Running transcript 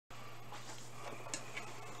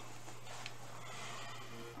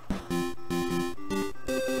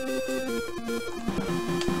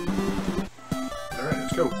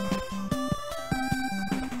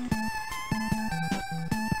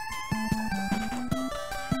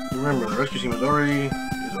Remember, the rescue team is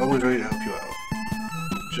always ready to help you out.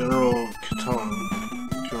 General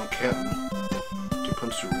Captain can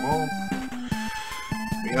punch through a wall.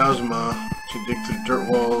 Miasma can dig through dirt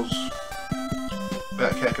walls.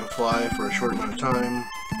 Batcat can fly for a short amount of time.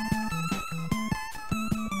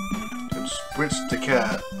 And Spritz the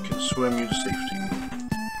cat can swim you to safety.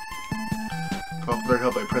 Call for their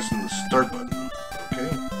help by pressing the start button.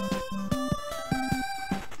 Okay.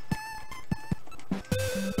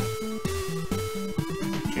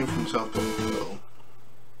 Came from South Pole.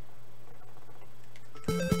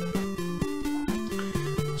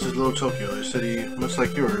 This is Little Tokyo, a city much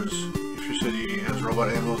like yours, if your city has robot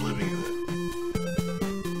animals living in it.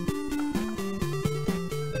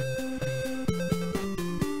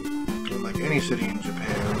 Unlike any city in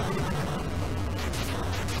Japan,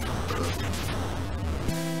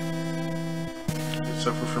 it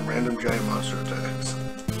suffers from random giant monster attacks.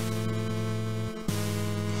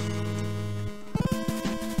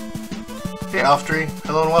 Hey Alftry,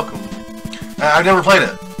 hello and welcome. I've never played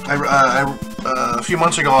it. A few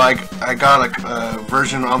months ago, I got a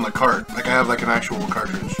version on the cart. Like, I have like an actual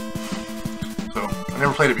cartridge. So, I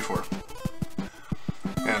never played it before.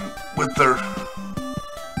 And with their...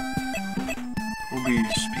 We'll be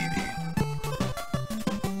speedy.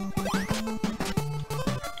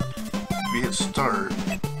 If we hit start...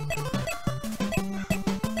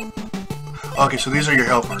 Okay, so these are your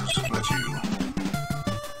helpers. That's you.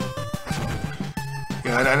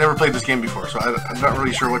 Yeah, I never played this game before, so I'm not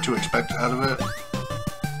really sure what to expect out of it.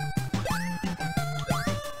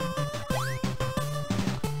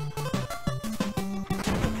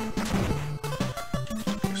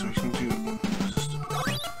 Okay, so we can do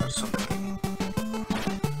something.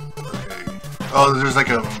 Okay. Oh, there's like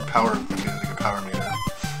a power meter.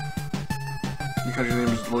 Because your name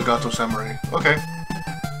is Legato Samurai. Okay.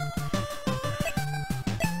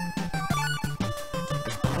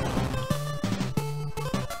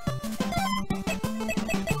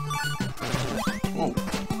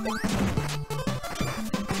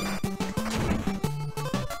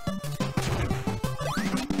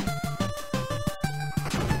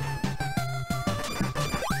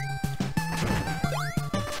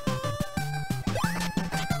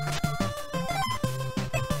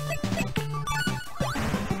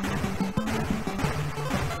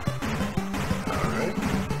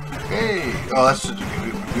 Hey! Oh, that's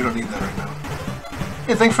we don't need that right now.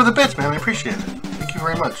 Hey, thanks for the bits, man. I appreciate it. Thank you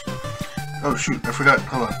very much. Oh shoot, I forgot.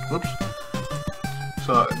 Hold on. Whoops.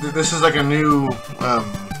 So this is like a new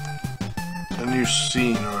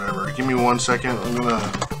scene or whatever. Give me 1 second.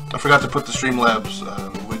 I forgot to put the Streamlabs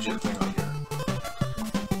widget thing on here.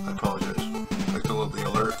 I apologize. Like the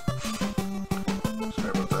alert. Sorry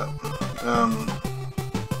about that.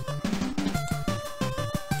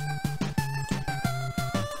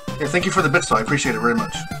 Yeah, thank you for the bits though, I appreciate it very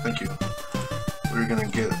much. Thank you. We're gonna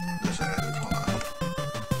get this added, hold on.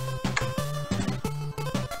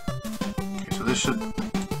 Okay, so this should...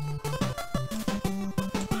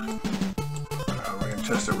 we're gonna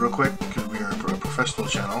test it real quick, because we are a professional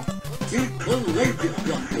channel.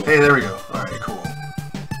 Hey, there we go. Alright, cool.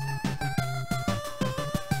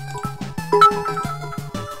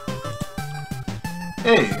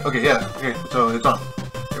 Hey, okay, yeah, okay, so it's on.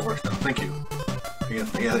 It works now, thank you.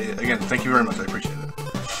 Again, thank you very much. I appreciate it.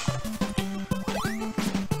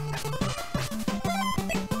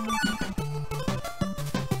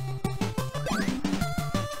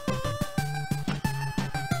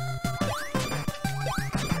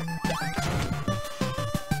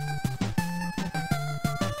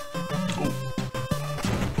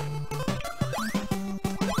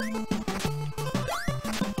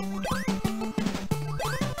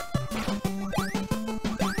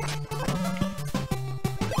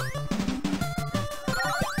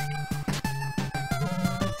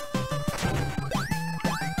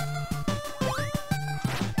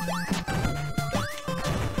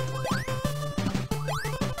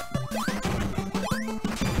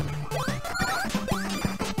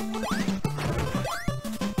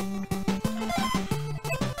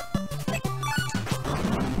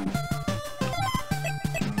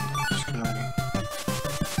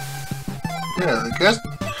 Yeah, I guess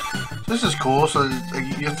this is cool. So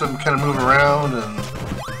you have to kind of move around and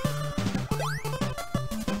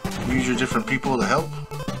use your different people to help.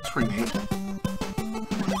 It's pretty neat.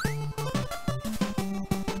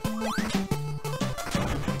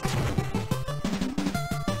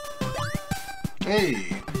 Hey,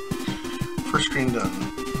 first screen done.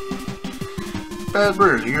 Bad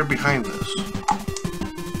Bird, you're behind this.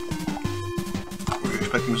 Were you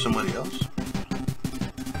expecting somebody else?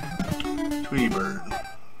 Tweety Bird,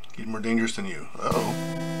 getting more dangerous than you. Uh-oh.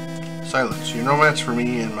 Silence. You're no match for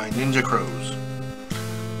me and my ninja crows.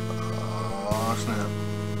 Aw, snap.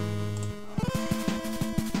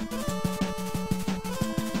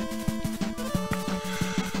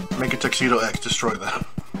 Make a Tuxedo X. Destroy them.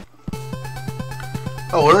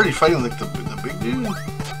 Oh, we're already fighting like the big dude?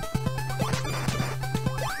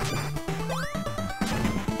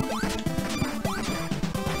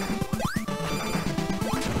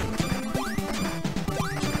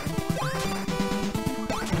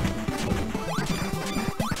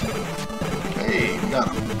 Hey, we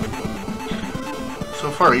got him.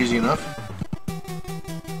 So far, easy enough.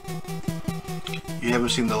 You haven't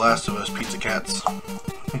seen The Last of Us, Pizza Cats.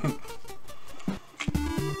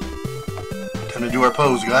 Time to do our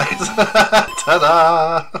pose, guys.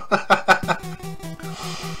 Ta-da!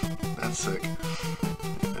 That's sick.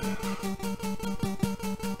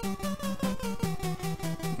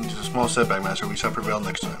 Just a small setback, Master. We shall prevail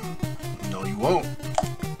next time. No, you won't.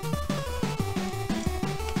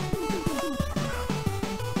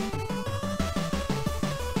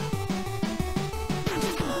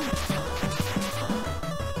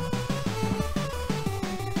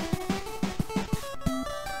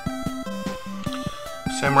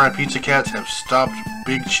 Samurai Pizza Cats have stopped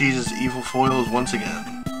Big Cheese's evil foils once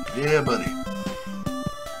again. Yeah, buddy.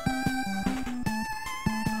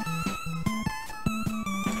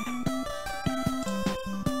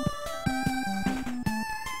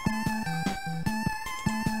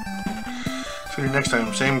 See you next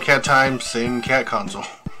time, same cat console.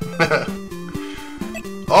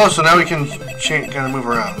 Oh, so now we can kind of move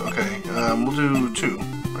around. Okay, we'll do 2,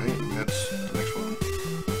 right? That's the next one.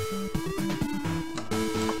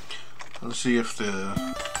 Let's see if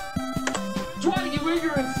the...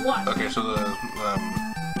 Okay, so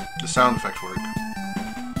the sound effects work.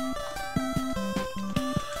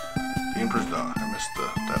 The Emperor's Dog. I missed the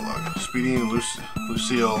dialogue. Speedy and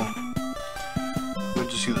Lucille went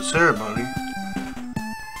to see the ceremony.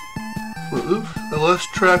 Well, oops, I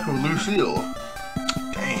lost track of Lucille.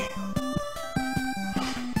 Dang.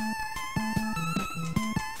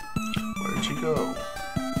 Where'd she go?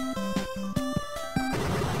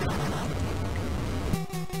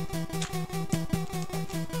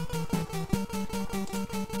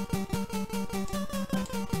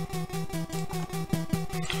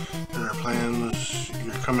 Plans,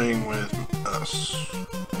 you're coming with us,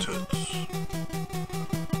 Toots.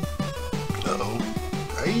 Uh-oh.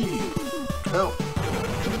 Hey! Help!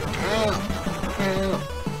 Help! Help!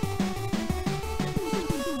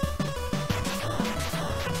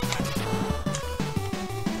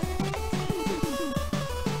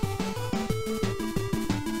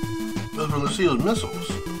 Those were Lucille's missiles.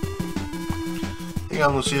 Hang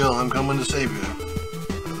on, Lucille, I'm coming to save you.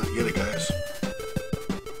 Let's get it, guys.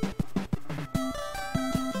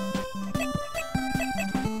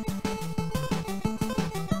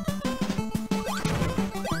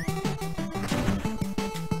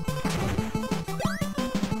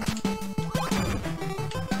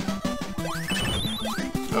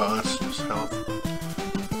 Oh, that's just health.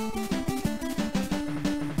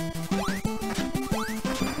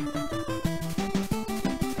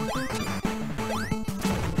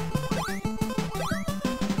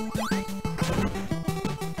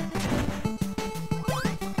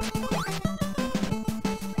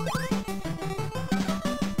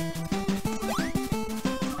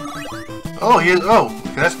 Oh, he is. Oh,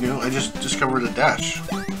 okay, that's new. I just discovered a dash.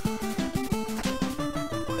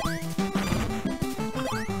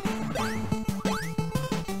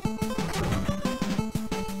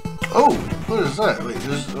 Oh, what is that? Wait, this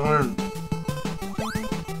is... So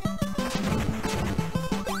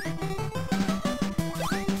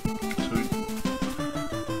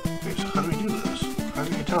how do we do this? How do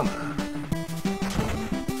we get down there?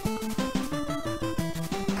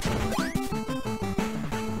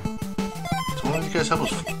 So why don't you guys help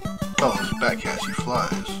us... Oh, this Batcat, she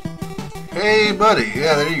flies. Hey, buddy!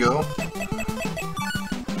 Yeah, there you go.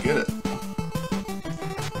 Get it.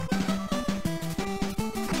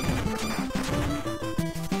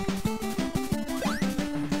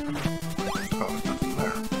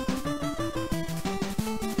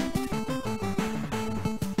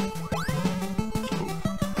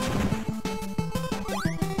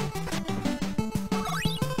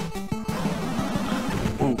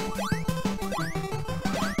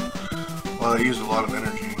 Well, I used a lot of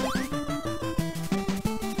energy.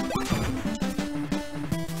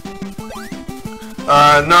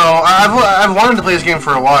 No, I've wanted to play this game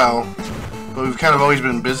for a while, but we've kind of always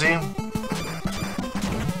been busy.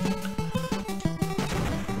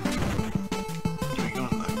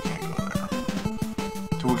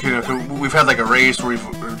 We've had like a race where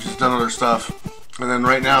we've just done other stuff, and then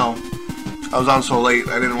right now I was on so late,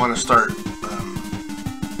 I didn't want to start,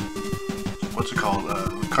 what's it called,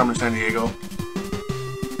 Carmen Sandiego,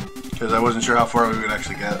 because I wasn't sure how far we would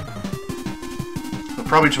actually get. But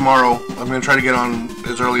probably tomorrow, I'm going to try to get on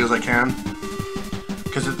as early as I can,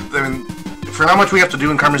 because, I mean, for how much we have to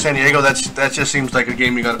do in Carmen Sandiego, that just seems like a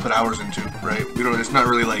game you got to put hours into, right? We don't, it's not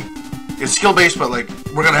really like, it's skill-based, but like,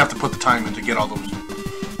 we're going to have to put the time in to get all those,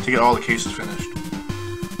 to get all the cases finished.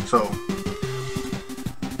 So,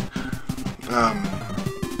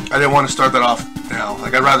 I didn't want to start that off now.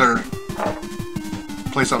 Like, I'd rather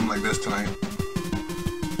play something like this tonight.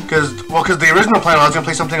 Because the original plan, I was going to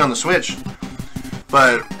play something on the Switch.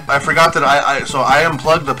 But I forgot that so I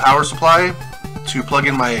unplugged the power supply to plug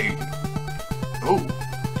in my...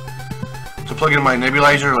 to plug in my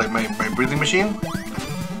nebulizer, like my breathing machine.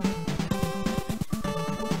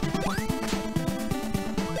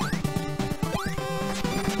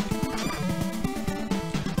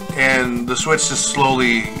 And the Switch just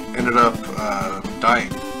slowly ended up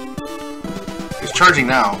dying. It's charging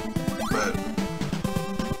now, but...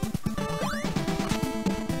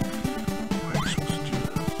 How am I supposed to do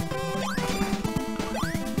this?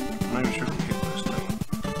 I'm not even sure if we hit this thing.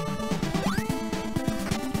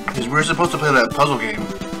 Because we were supposed to play that puzzle game.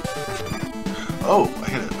 Oh, I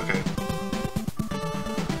hit it, okay.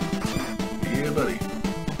 Yeah, buddy.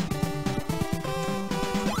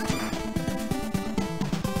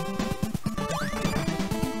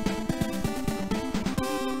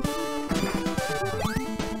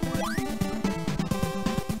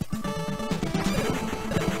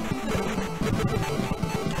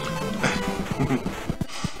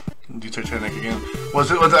 Titanic again.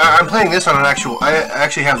 I'm playing this on an actual... I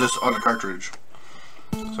actually have this on a cartridge.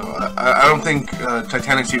 So I don't think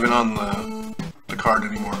Titanic's even on the card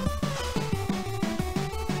anymore.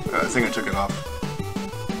 I think I took it off.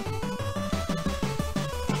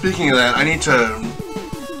 Speaking of that, I need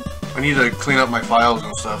to clean up my files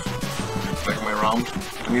and stuff. Like my ROMs.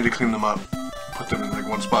 I need to clean them up. Put them in like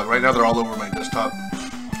one spot. Right now they're all over my desktop.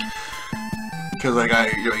 Because like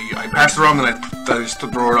I pass the ROM and I just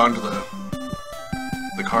throw it onto the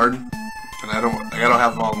card, and I don't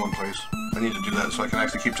have them all in one place. I need to do that so I can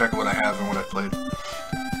actually keep track of what I have and what I played.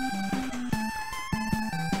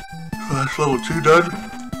 So that's level 2 done.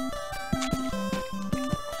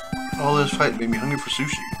 All this fight made me hungry for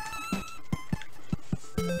sushi.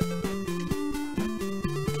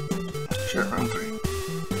 Sure, round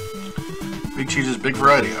 3. Big Cheese's Big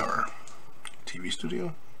Variety Hour. TV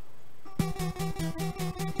studio.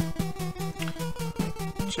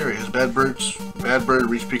 Jerry, has Bad Bird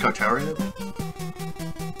reached Peacock Tower yet?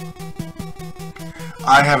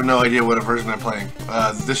 I have no idea what version I'm playing.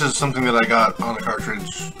 This is something that I got on a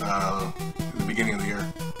cartridge in the beginning of the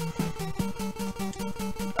year.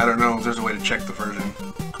 I don't know if there's a way to check the version.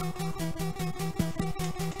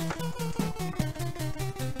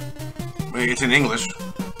 It's in English,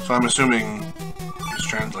 so I'm assuming it's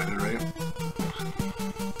translated, right?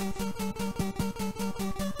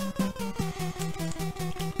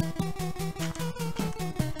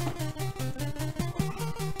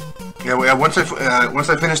 Yeah, once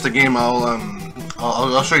I finish the game,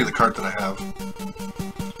 I'll show you the cart that I have.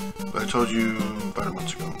 But I told you about a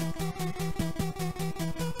month ago.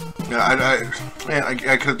 Yeah,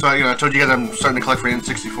 I could tell you. I told you guys I'm starting to collect for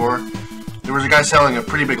N64. There was a guy selling a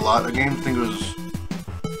pretty big lot of games. I think it was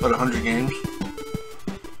about 100 games.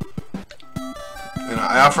 And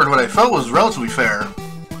I offered what I felt was relatively fair.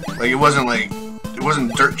 Like it wasn't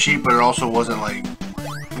dirt cheap, but it also wasn't like,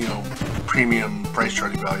 you know, premium price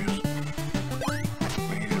charting values.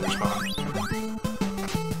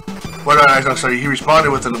 But I'm sorry, he responded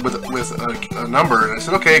with a number, and I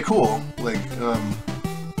said, okay, cool. Like, you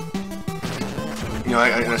know,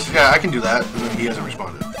 I said, yeah, I can do that, and then he hasn't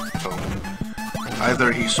responded. So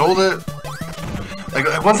either he sold it.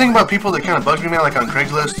 Like one thing about people that kind of bugs me, man, like on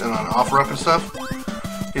Craigslist and on OfferUp and stuff,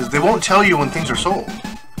 is they won't tell you when things are sold.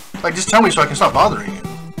 Like, just tell me so I can stop bothering you.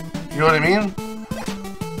 You know what I mean?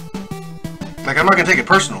 Like, I'm not gonna take it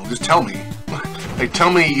personal. Just tell me. Like, tell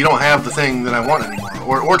me you don't have the thing that I want anymore.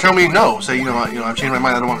 Or tell me no. Say, you know, I've changed my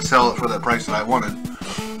mind. I don't want to sell it for that price that I wanted.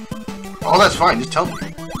 Oh, that's fine. Just tell me.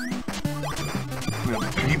 You know,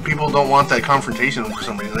 people don't want that confrontation with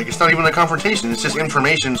somebody. Like, it's not even a confrontation. It's just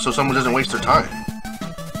information so someone doesn't waste their time.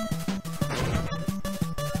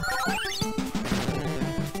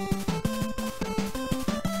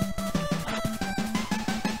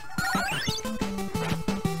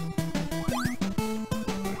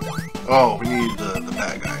 Oh, we need the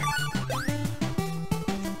bad guy.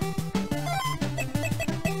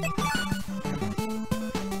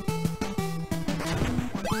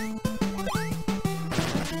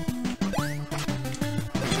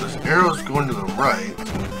 arrow's going to the right.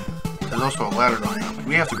 There's also a ladder going up.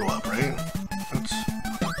 We have to go up, right? Let's...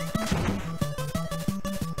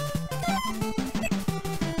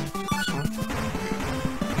 This one?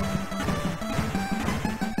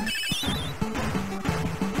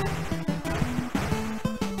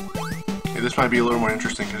 Okay, this might be a little more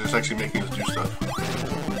interesting because it's actually making us do stuff.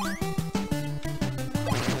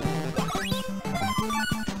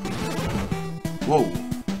 Whoa.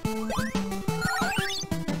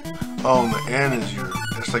 Oh, and the N is your...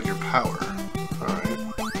 It's like your power. Alright.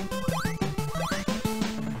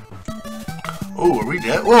 Oh, are we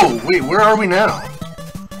dead? Whoa, wait, where are we now?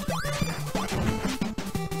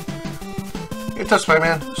 Hey, Touch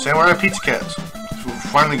Spider-Man. Samurai Pizza Cats. We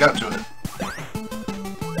finally got to it.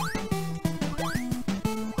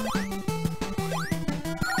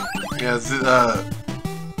 Yeah,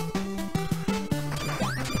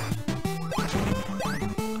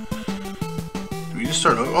 we just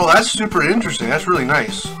started. Oh, that's super interesting. That's really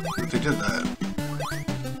nice that they did that.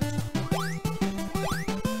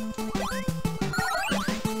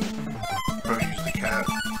 Probably use the cat.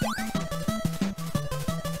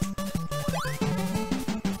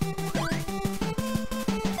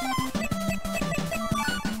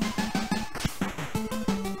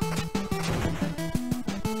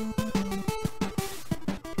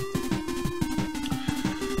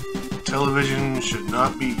 Television should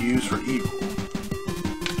not be used for evil.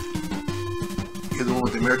 Here's the one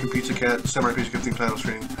with the American Pizza Cat, Samurai Pizza Cat theme title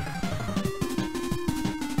screen.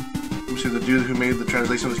 You see, the dude who made the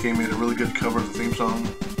translation of this game made a really good cover of the theme song.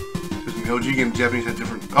 Because in the OG game, the Japanese had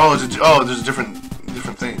different. Oh, there's a different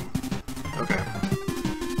theme. Okay.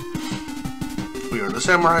 We are the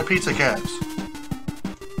Samurai Pizza Cats.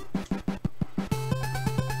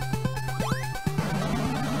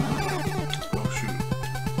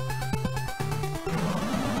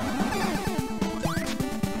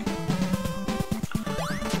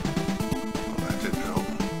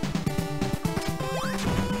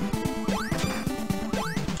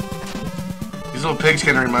 These little pigs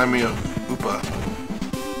kind of remind me of Oopa.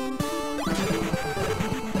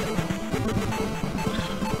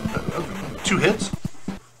 2 hits?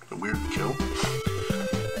 A weird kill.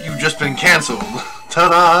 You've just been cancelled.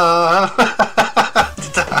 Ta-da!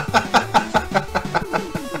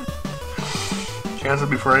 Cancelled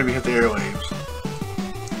before I even hit the airwaves.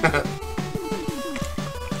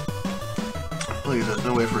 Please, there's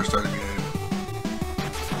no way for a start to be.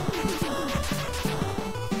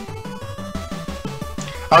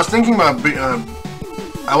 I was thinking about bringing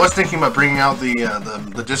out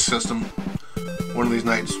the disc system one of these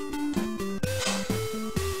nights.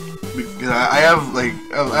 Because I have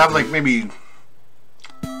like maybe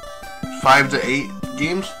 5 to 8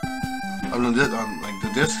 games on like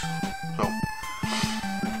the disc. So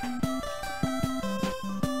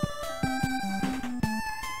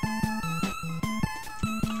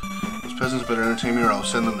those peasants better entertain me or I'll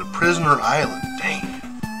send them to Prisoner Island. Dang.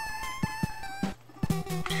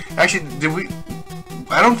 Actually, did we?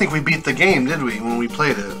 I don't think we beat the game, did we, when we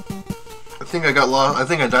played it? I think I got lost. I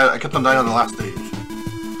think I died. I kept on dying on the last stage.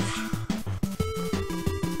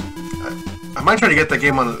 I might try to get that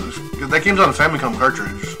game on. That game's on a Famicom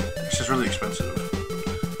cartridge. It's just really expensive.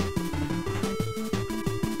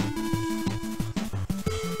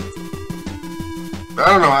 But I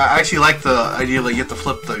don't know. I actually like the idea that you have to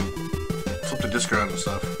flip the disc around and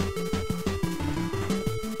stuff.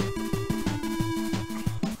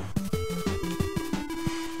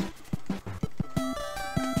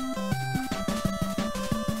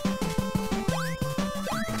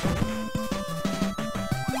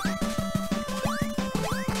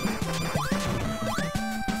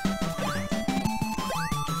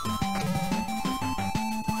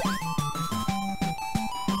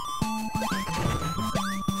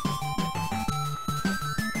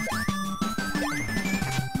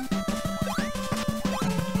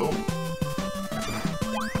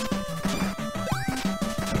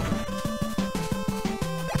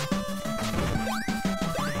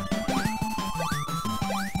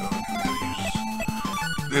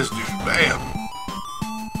 This dude, bam!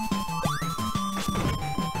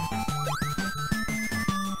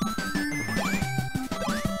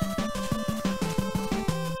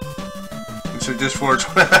 So just for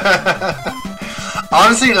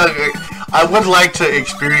honestly, like, I would like to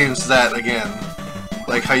experience that again,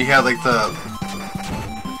 like how you had like the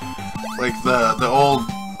old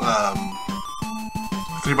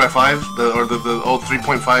 3x5, the old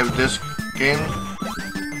 3.5 disc game.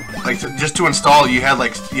 Like just to install, you had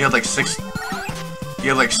like 6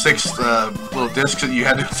 little discs that you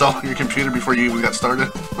had to install on your computer before you even got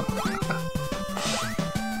started.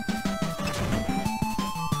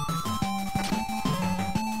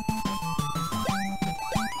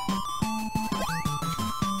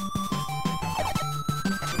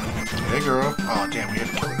 Oh, damn, we had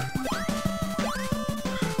to kill her.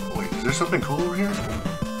 Oh, wait, is there something cool over here?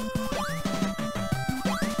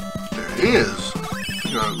 There is!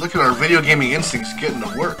 Look at our video gaming instincts getting to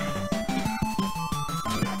work.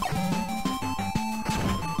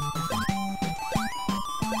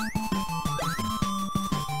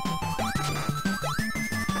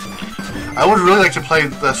 I would really like to play.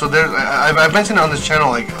 So there, I've mentioned it on this channel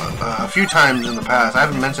like a few times in the past. I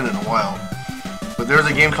haven't mentioned it in a while, but there's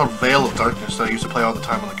a game called Veil of Darkness that I used to play all the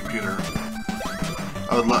time on the computer.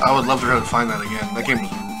 I would love to try to find that again. That game was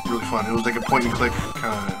really fun. It was like a point and click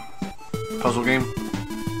kind of puzzle game.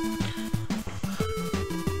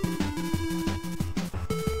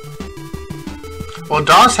 Well,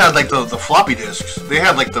 DOS had like the floppy disks. They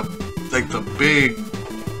had like the big.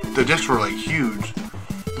 The disks were like huge.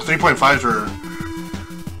 3.5s were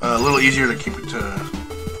a little easier to keep it to.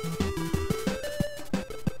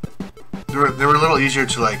 They were a little easier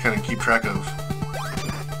to like kind of keep track of.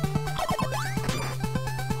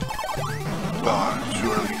 Oh,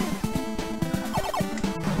 too early.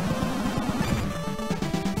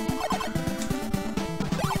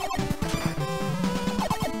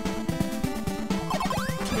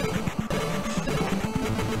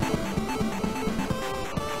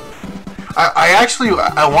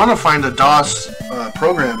 I want to find a DOS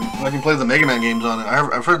program I can play the Mega Man games on it.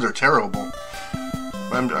 I've heard they're terrible.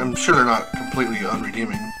 I'm sure they're not completely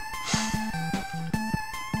unredeeming.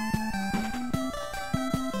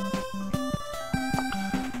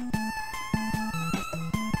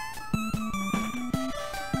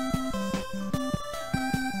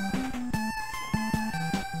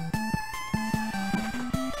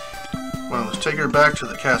 Well, let's take her back to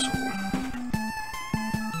the castle.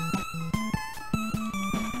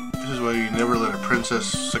 This is why you never let a princess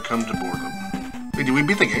succumb to boredom. Wait, did we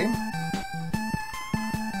beat the game?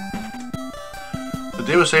 The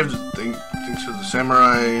day was saved thanks to the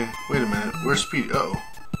samurai. Wait a minute, where's Speedy? Uh oh.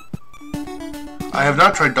 I have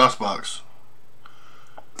not tried DOSBox.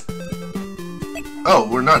 Oh,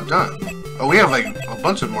 we're not done. Oh, we have like a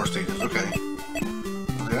bunch of more stages. Okay.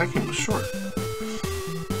 Okay, that game was short.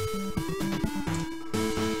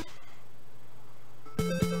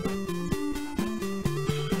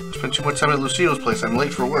 Spent too much time at Lucille's place. I'm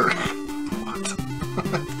late for work. What?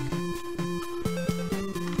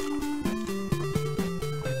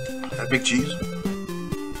 That big cheese?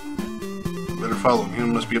 Better follow him. He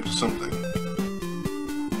must be up to something.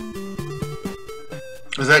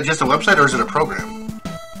 Is that just a website or is it a program?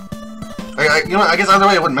 You know, I guess either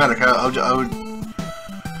way it wouldn't matter. I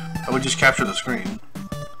would just capture the screen.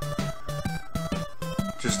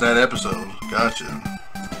 Just that episode. Gotcha.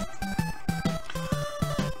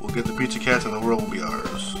 We'll get the pizza cats and the world will be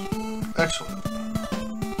ours. Excellent.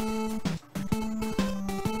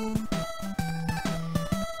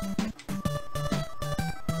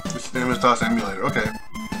 It's the MS-DOS emulator. Okay.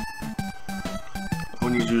 All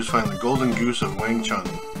we need to do is find the golden goose of Wang Chung.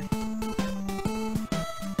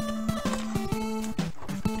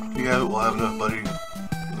 If you have it, we'll have enough, buddy.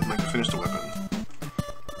 Then we can finish the weapon.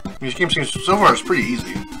 This game seems, so far, it's pretty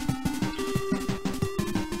easy.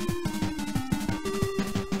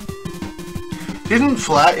 Isn't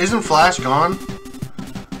Flash gone?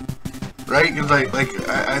 Right? Like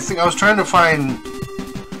I think I was trying to find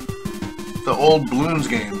the old Bloons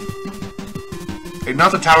game. Hey,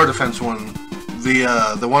 not the tower defense one.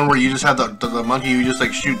 The one where you just had the monkey. You just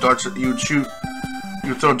like shoot darts. You would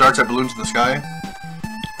throw darts at balloons in the sky.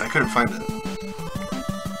 I couldn't find it.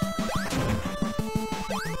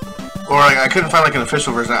 Or I couldn't find like an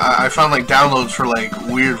official version. I found like downloads for like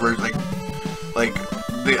weird versions, like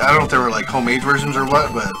I don't know if they were like homemade versions or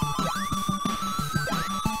what, but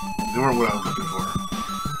they weren't what I was looking for.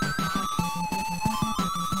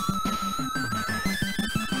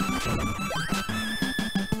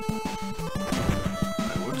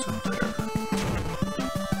 Right, what's up there?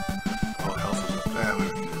 Oh, health is up there. We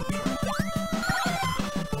don't need it.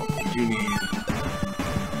 Oh, we do need.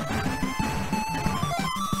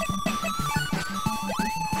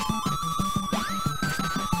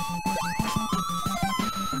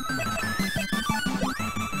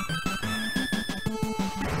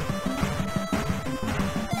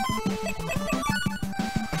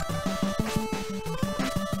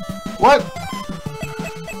 What?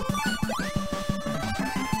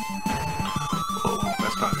 Oh,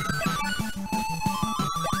 that's not good.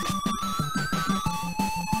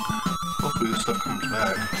 Hopefully this stuff comes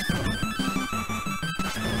back.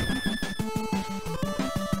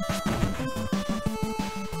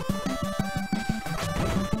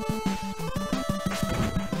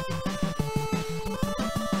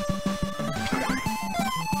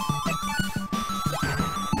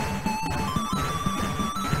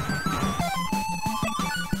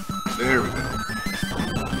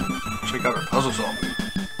 got our puzzle solving.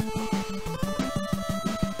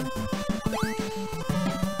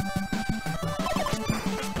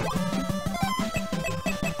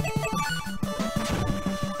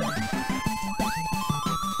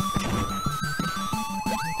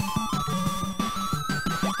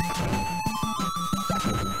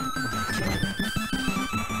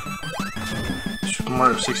 Super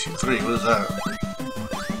Mario 63, what is that?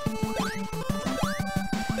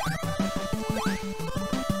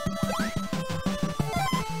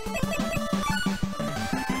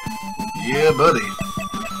 Yeah, buddy.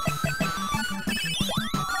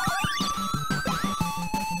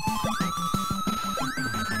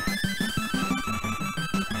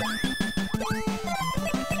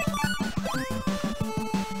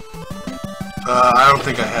 I don't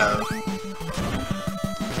think I have.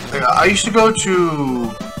 Like, I used to go to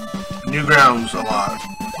Newgrounds a lot.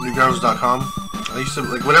 Newgrounds.com. I used to,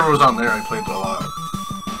 like, whatever was on there, I played a lot.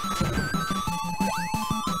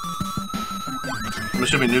 I'm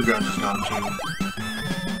assuming Newgrounds is gone too.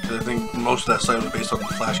 Because I think most of that site was based on the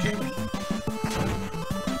Flash game.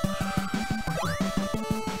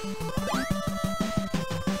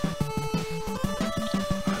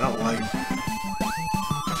 I don't like...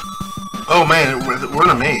 Oh man, we're in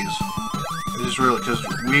a maze. I just realized, because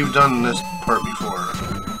we've done this part before.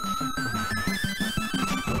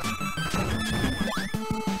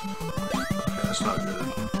 Okay, that's not good.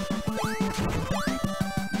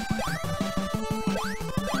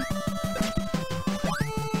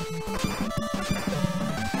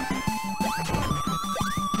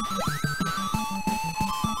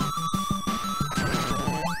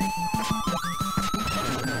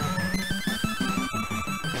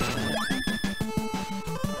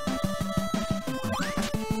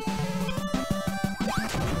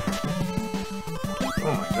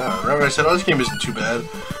 Oh my god, remember I said, oh, this game isn't too bad.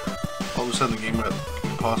 All of a sudden the game got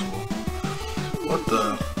impossible. What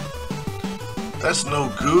the? That's no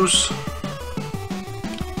goose.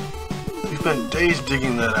 We spent days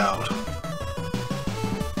digging that out.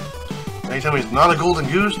 Now you tell me it's not a golden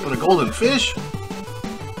goose, but a golden fish?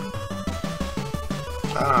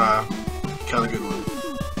 Ah, kinda good one.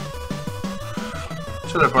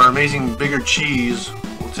 Shut up, our amazing bigger cheese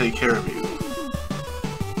will take care of you.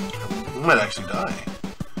 We might actually die.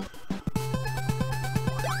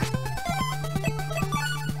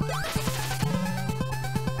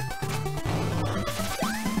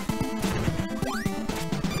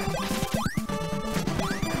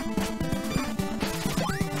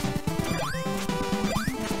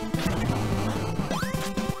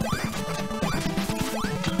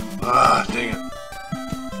 Ah, dang it.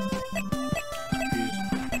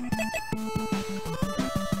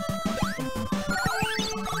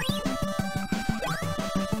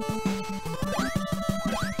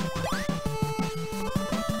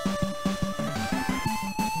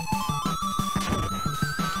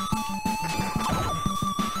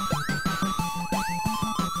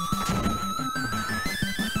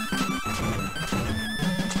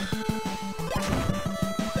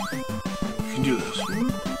 You can do this.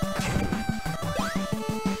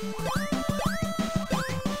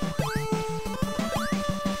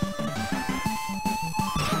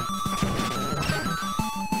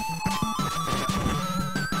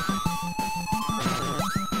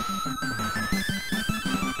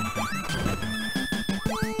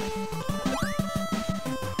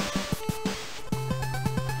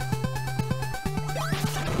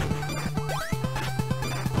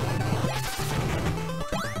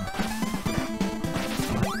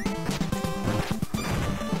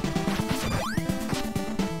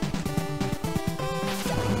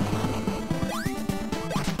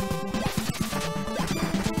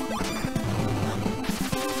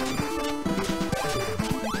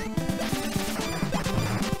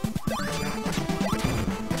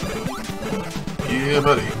 Yeah,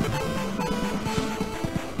 buddy.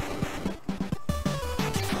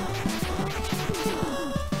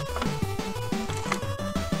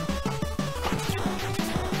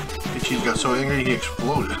 Peachy's got so angry he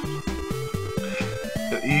exploded.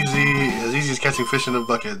 As easy as catching fish in a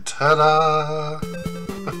bucket. Ta-da!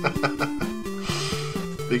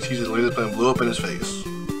 Big Cheese's latest plan blew up in his face.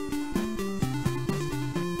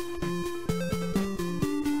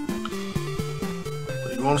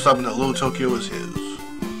 But he won't stop until Little Tokyo is his.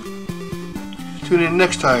 Tune in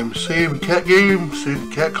next time. Same cat game,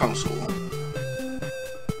 same cat console.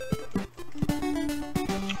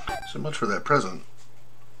 So much for that present.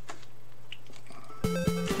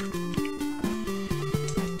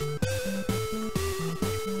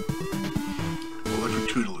 Electric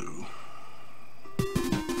Toodaloo.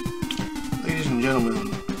 Ladies and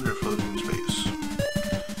gentlemen, we're floating in space.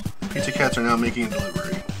 Pizza Cats are now making a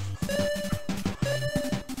delivery.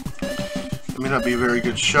 It may not be a very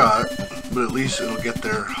good shot, but at least it'll get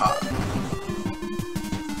there hot.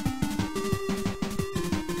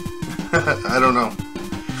 I don't know.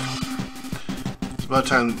 It's about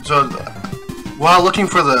time. So, while looking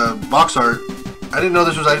for the box art, I didn't know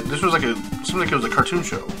this was like a seemed like it was a cartoon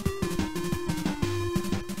show.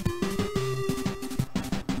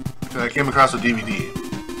 And I came across a DVD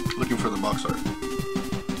looking for the box art.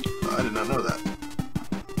 I did not know that.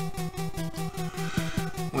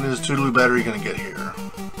 When is Toodaloo Battery gonna get here?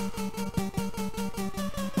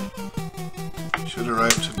 Should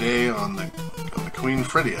arrive today on the Queen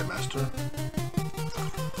Freddy Master.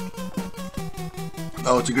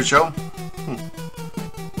 Oh, it's a good show?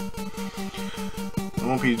 It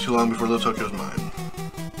won't be too long before Little Tokyo's mine.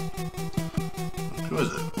 Who is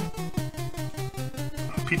it?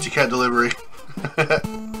 Pizza Cat delivery.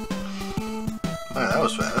 Man, that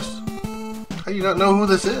was fast. How do you not know who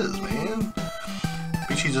this is, man?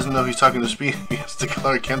 Peachy doesn't know he's talking to Speedy. It's the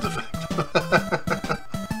Clark Kent effect.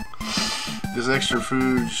 This extra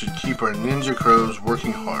food should keep our ninja crows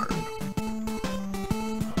working hard.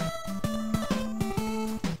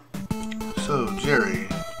 So, Jerry,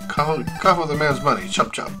 cough with a man's money.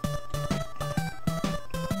 Chop chop.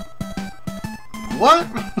 What?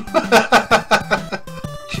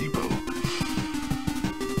 Cheapo.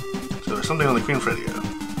 So there's something on the Queen Freddy app.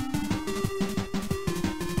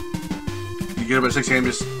 You get up at 6 a.m.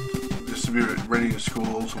 just to be ready to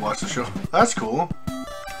school to watch the show. That's cool.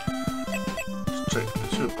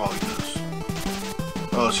 Let's see what Polly does.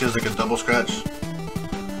 Oh, she has like a double scratch.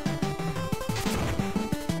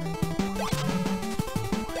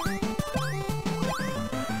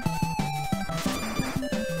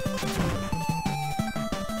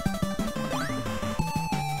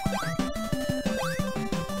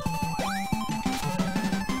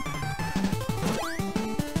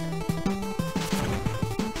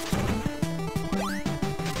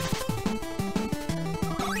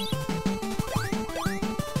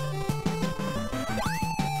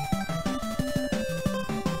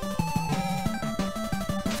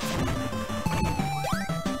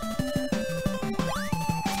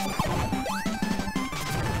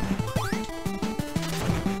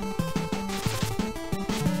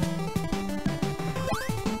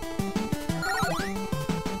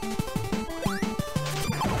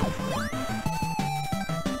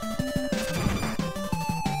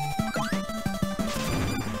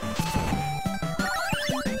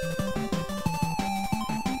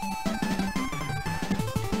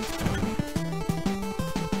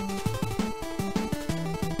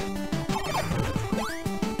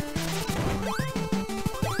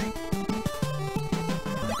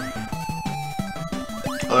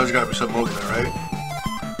 Oh, there's gotta be something over there, right?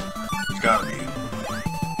 There's gotta be.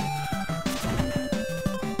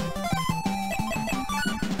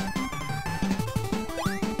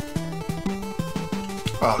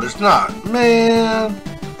 Oh, there's not. Man!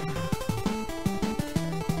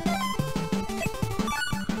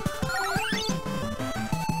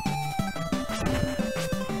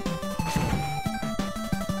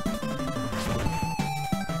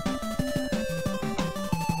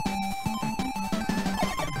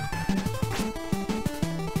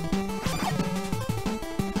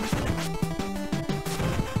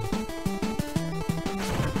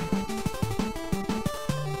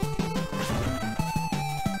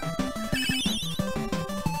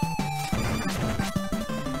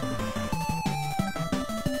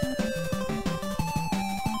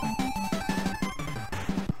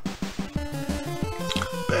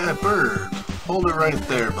 Bad bird. Hold it right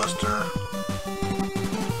there, Buster.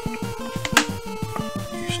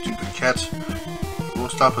 You stupid cats. You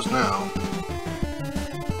won't stop us now.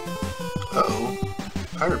 Uh-oh.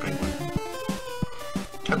 Pirate penguin.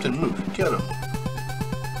 Captain Moot, get him.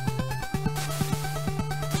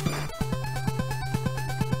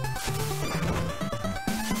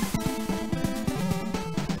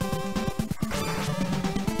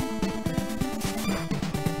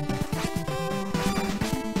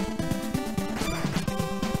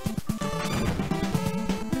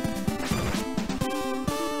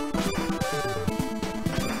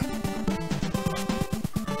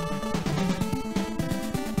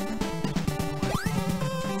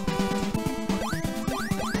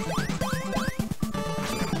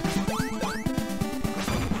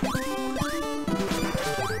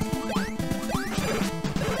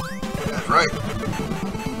 Right.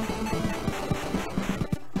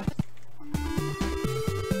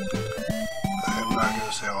 I'm not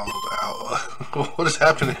gonna say all of that. What is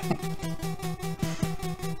happening?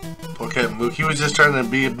 Poor Captain Mook. He was just trying to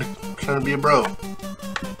be a bro.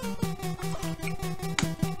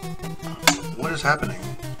 what's happening.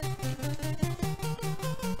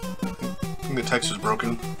 I think the text is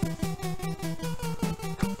broken.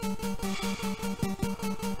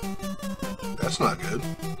 That's not good.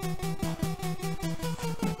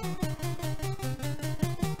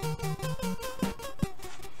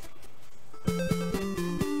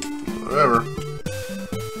 Whatever.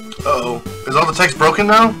 Uh-oh. Is all the text broken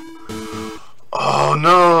now? Oh,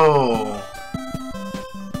 no.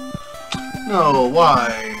 No,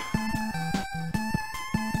 why?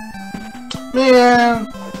 Man.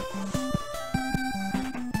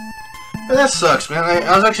 That sucks, man.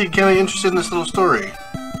 I was actually kind of interested in this little story.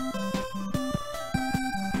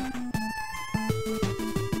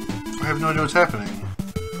 I have no idea what's happening.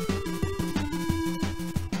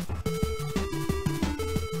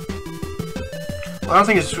 Well, I don't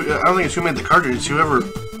think it's who made the cartridge. It's whoever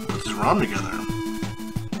put this ROM together.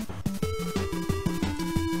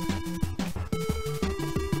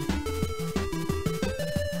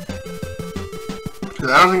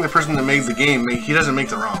 I don't think the person that made the game, he doesn't make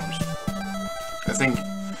the ROMs. I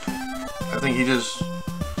think he just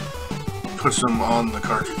puts them on the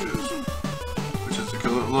cartridges, which is a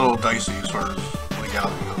little dicey as far as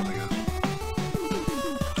legality goes, I guess.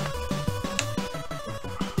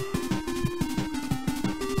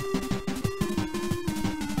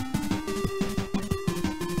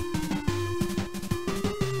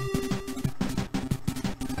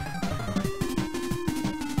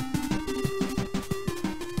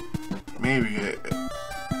 Maybe.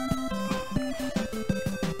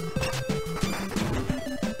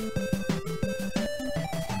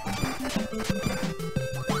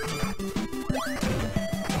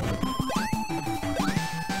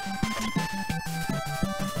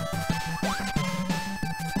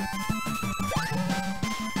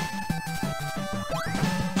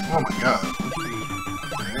 Oh my god.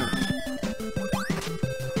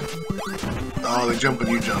 Oh, they jump when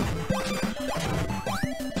you jump.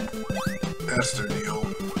 That's their deal.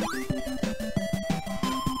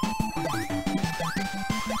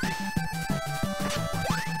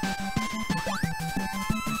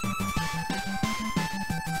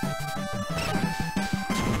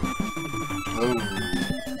 Oh.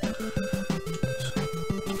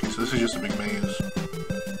 Okay, so this is just a big maze.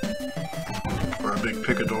 Or a big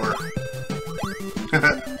picador. Get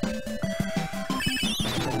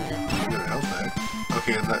our health back.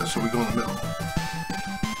 Okay, so we go in the middle.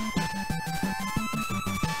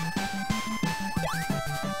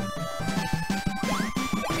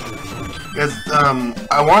 Yes,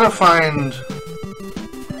 I want to find...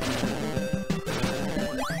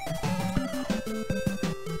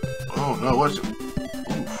 Oh no, what's it?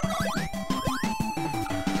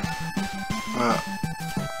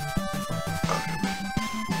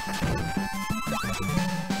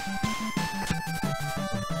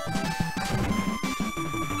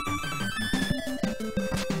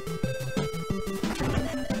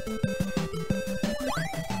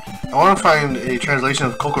 I want to find a translation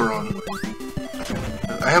of Kokoron.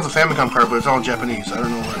 I have the Famicom card, but it's all in Japanese. I don't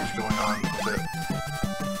know what's going on with it.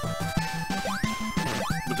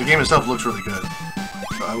 But the game itself looks really good.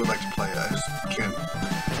 So I would like to play it. I just can't.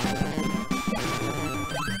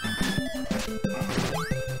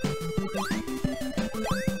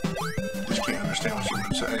 Just can't understand what you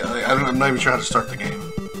would say. I'm not even sure how to start the game.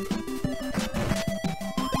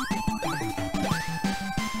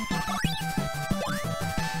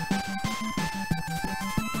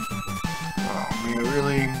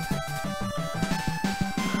 Really?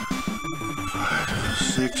 5,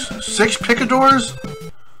 6... 6 picadors?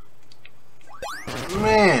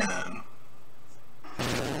 Man.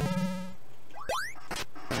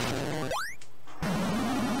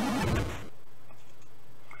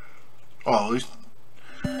 Oh, at least...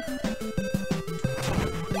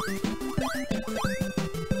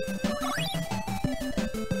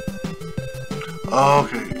 Oh,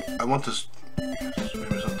 okay. I want this... Maybe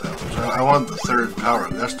it's not that one. So I want the third power.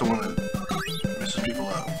 That's the one that messes people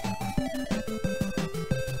up.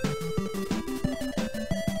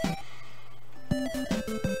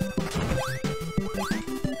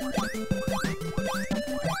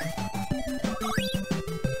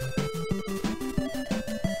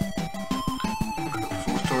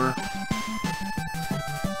 Fourth door.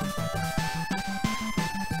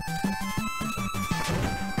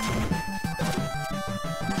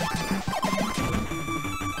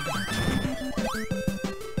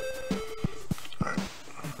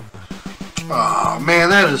 Oh man,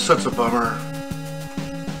 that is such a bummer.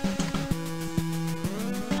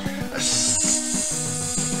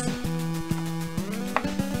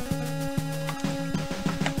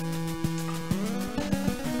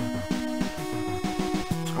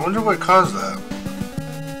 I wonder what caused that.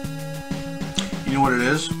 you what it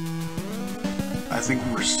is? I think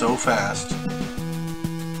we were so fast.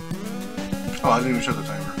 Oh, I didn't even show the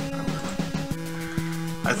timer.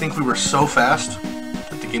 I think we were so fast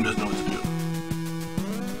that the game doesn't know what to do.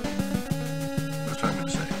 That's what I'm going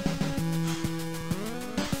to say.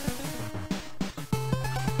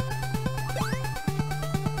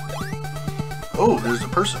 Oh, there's a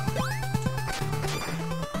person.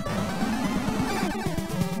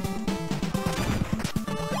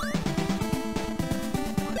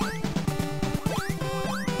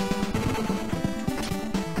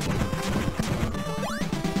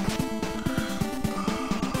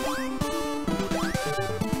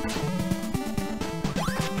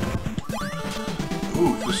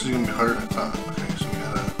 Ooh, this is gonna be harder than I thought. Okay, so we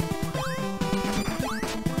gotta...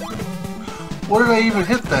 What did I even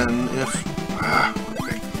hit then? If...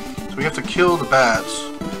 okay. So we have to kill the bats.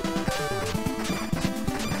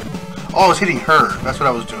 Oh, I was hitting her. That's what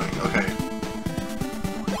I was doing. Okay.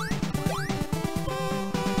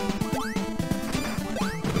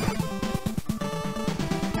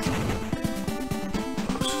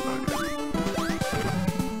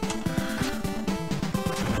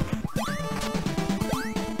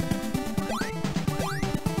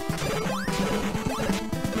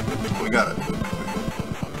 Got it.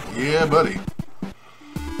 Yeah, buddy.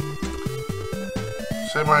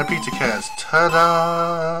 Samurai Pizza Cats.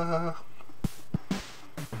 Ta-da!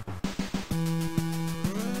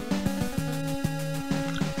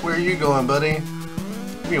 Where are you going, buddy?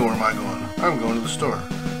 Me, where am I going? I'm going to the store.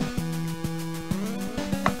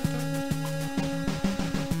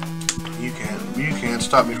 You can't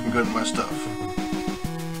stop me from getting my stuff.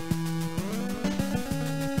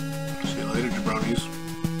 See you later, jabronis.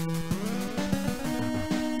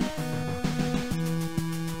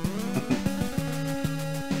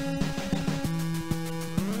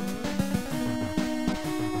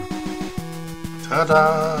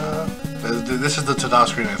 Ta-da! This is the ta-da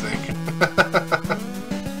screen, I think.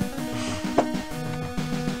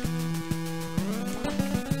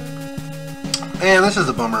 Man, this is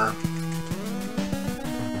a bummer.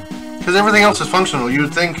 Because everything else is functional. You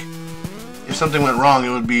would think if something went wrong, it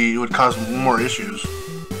would cause more issues.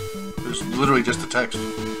 It's literally just the text.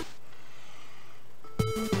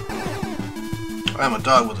 I'm a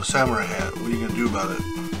dog with a samurai hat. What are you gonna do about it?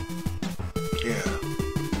 Yeah.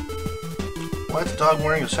 Why is the dog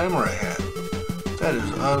wearing a samurai hat? That is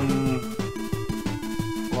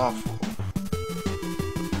unlawful.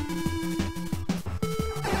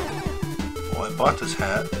 Well, I bought this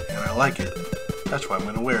hat, and I like it. That's why I'm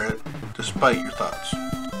going to wear it, despite your thoughts.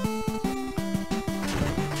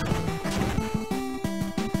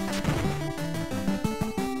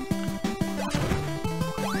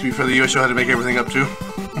 To be fair, the US show had to make everything up, too.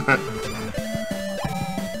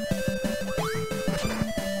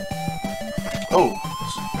 Oh!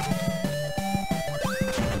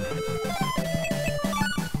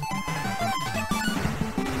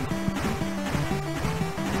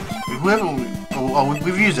 Who haven't we? Oh,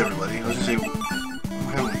 we've used everybody. I was gonna say, who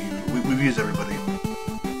haven't we used? We've used everybody.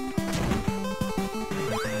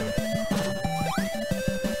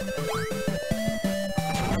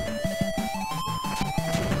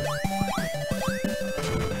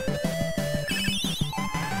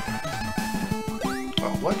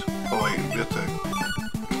 Oh, what? Oh, wait, we have to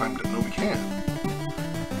climb it. No, we can't.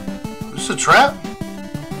 Is this a trap?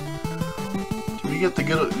 Did we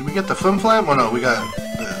get the flim flam? Oh, no, we got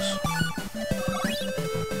this.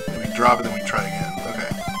 And we drop it, then we try again. Okay.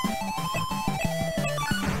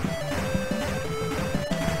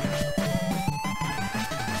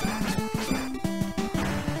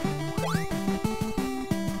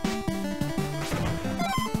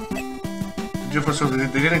 So they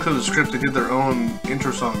didn't include the script, they did their own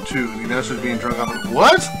intro song too. The announcer's being drunk off of...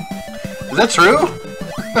 What? Is that true?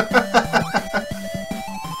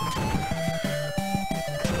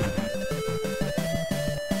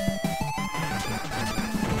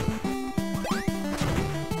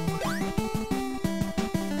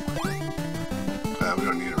 We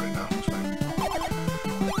don't need it right now. It's fine.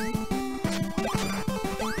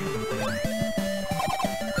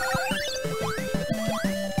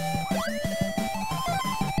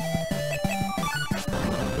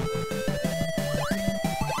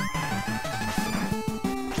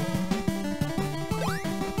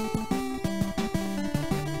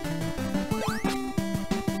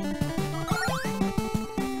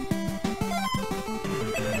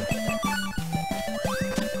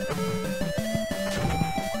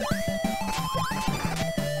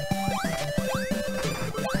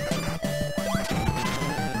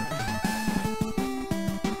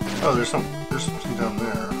 Oh, there's something down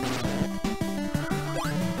there.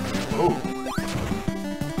 Oh.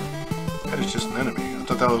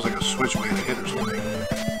 that was like a switch way to hit or something.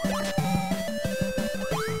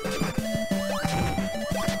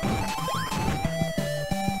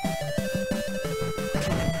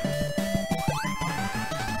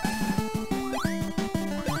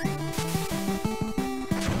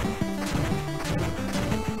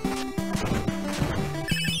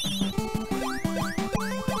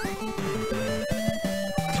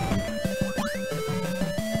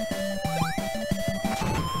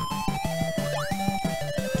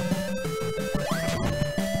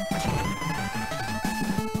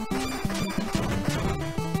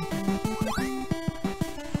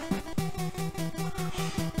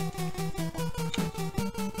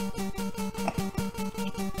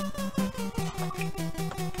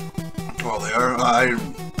 Well, they are.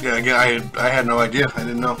 Yeah, again, I had no idea. I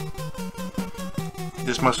didn't know.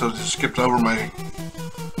 This must have just skipped over my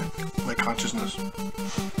consciousness.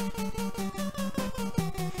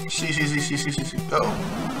 See. Oh,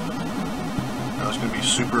 now it's gonna be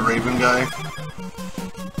Super Raven guy.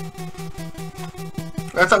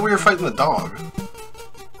 I thought we were fighting the dog.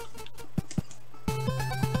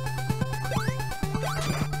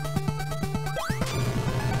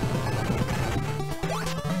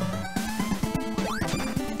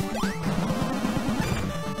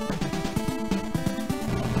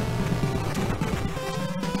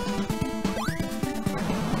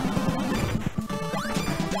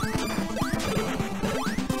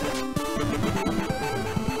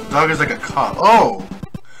 Dog is like a cop. Oh!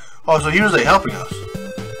 Oh, so he was like helping us.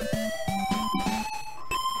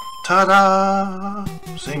 Ta-da!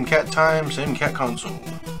 Same cat time, same cat console.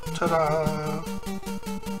 Ta-da!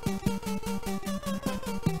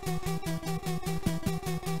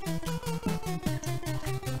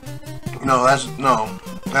 No, that's no.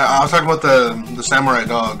 I was talking about the samurai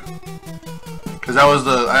dog. Cause that was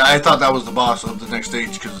the I thought that was the boss of the next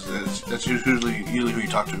stage. Cause that's usually who you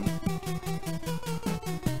talk to.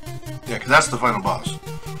 Yeah, because that's the final boss.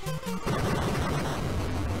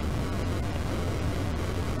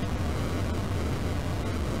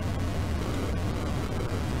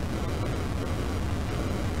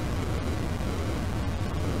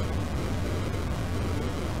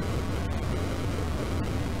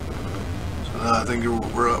 So I think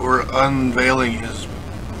we're unveiling his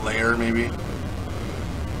lair, maybe.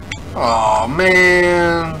 Oh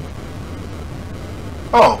man.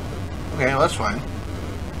 Oh, okay, well, that's fine.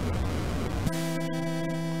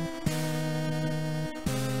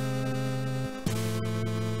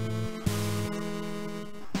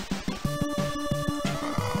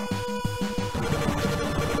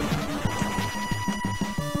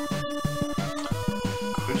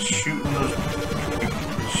 Shooting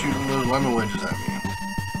those lemon wedges at me.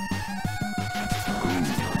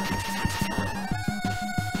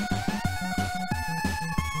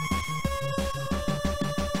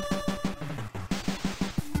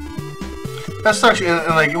 That sucks, and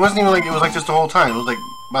like it wasn't even like it was like this the whole time. It was like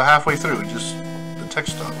about halfway through, it just the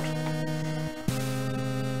text stopped.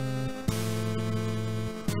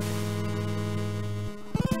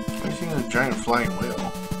 I've seen a giant flying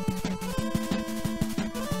whale.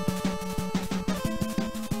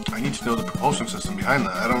 I need to know the propulsion system behind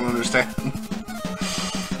that. I don't understand.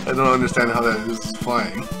 I don't understand how that is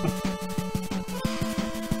flying.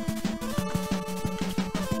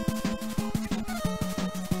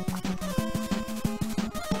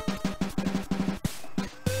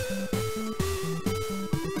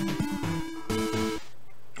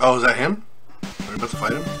 Oh, is that him? Are we about to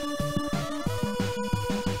fight him?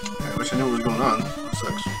 Yeah, I wish I knew what was going on. That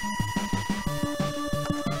sucks.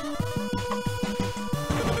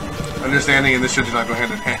 Understanding and this shit do not go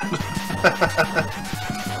hand in hand.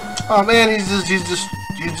 Oh man, he's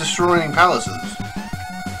destroying palaces.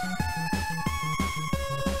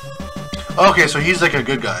 Okay, so he's like a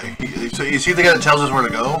good guy. So is he the guy that tells us where to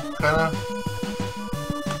go, kinda?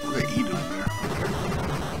 What are they eating there?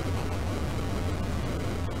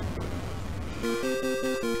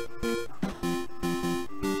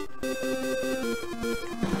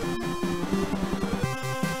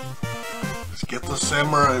 Get the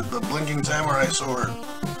samurai, the blinking samurai sword.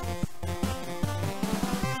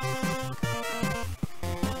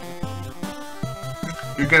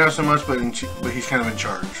 You can have so much, but he's kind of in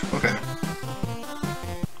charge. Okay.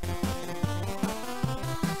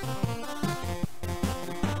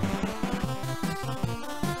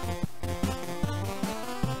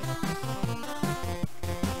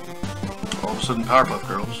 All of a sudden, Powerpuff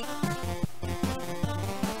Girls.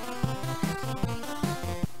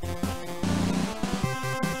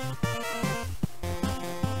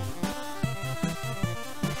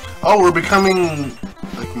 Oh, we're becoming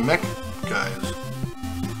like mech guys.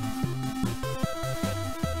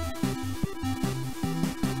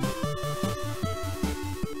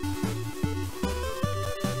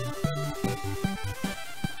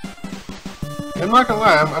 I'm not gonna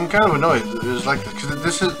lie, I'm kind of annoyed. It's like, because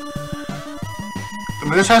this is... I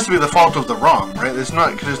mean, this has to be the fault of the ROM, right? It's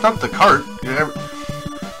not, because it's not the cart.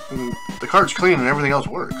 The cart's clean and everything else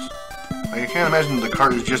works. Like, I can't imagine the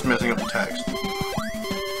cart is just messing up the text.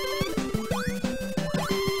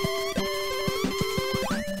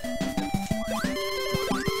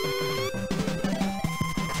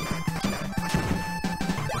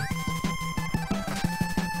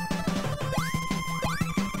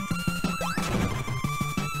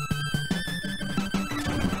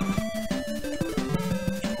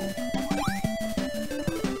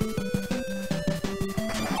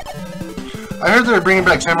 I heard they're bringing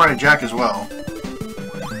back Samurai Jack as well. Did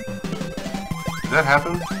that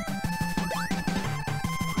happen?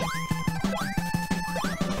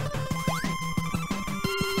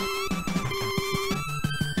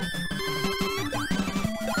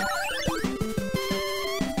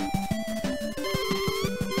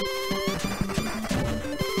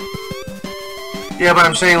 Yeah, but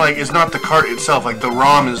I'm saying, like, it's not the cart itself, like, the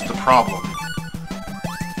ROM is the problem.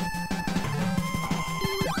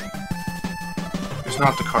 It's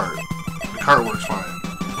not the cart. The cart works fine.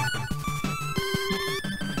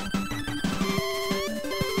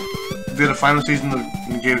 Did a final season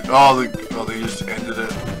and gave they just ended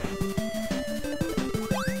it.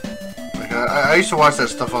 Like, I used to watch that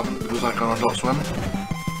stuff on, it was like on Adult Swim.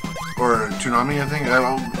 Or Toonami, I think.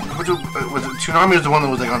 Was it Toonami was the one that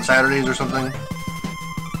was like on Saturdays or something?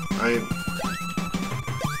 Right?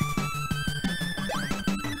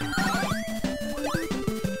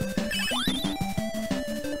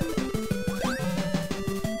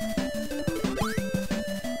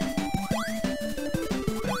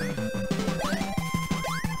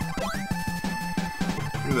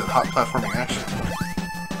 Look at that hot platforming action.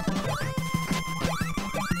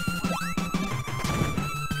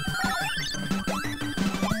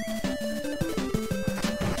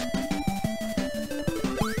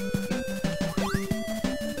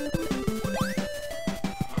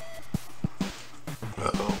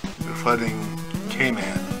 Uh-oh. They're fighting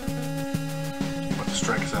K-Man. He's about to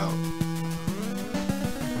strike us out.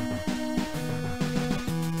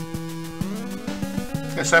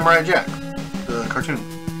 Yeah, Samurai Jack. The cartoon.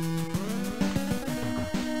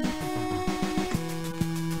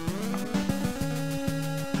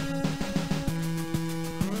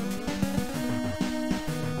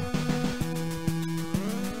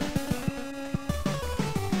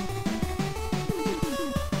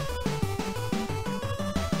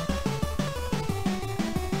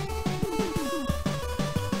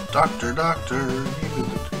 Doctor, doctor, give me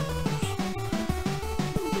the tools.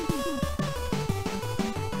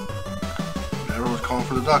 Everyone's calling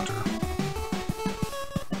for the doctor.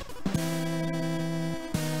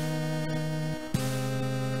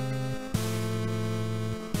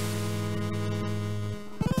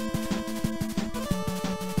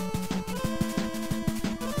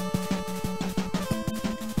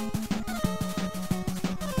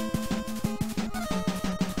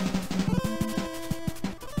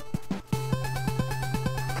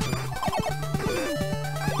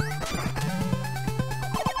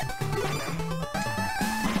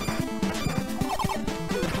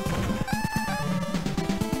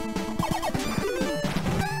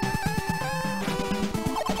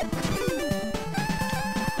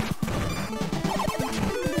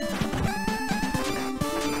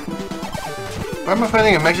 Why am I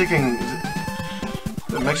fighting a Mexican...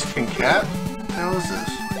 a Mexican cat? What the hell is this?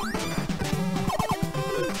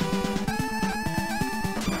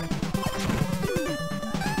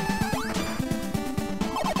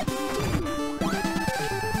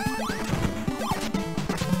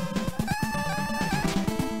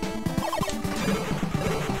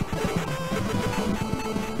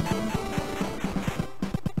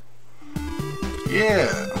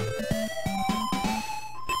 Yeah!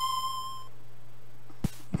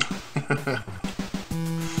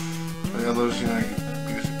 Yeah, those, you know,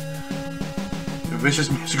 a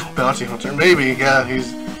vicious musical bounty hunter. Maybe, yeah,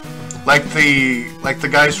 he's like the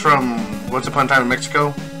guys from Once Upon a Time in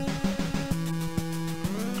Mexico.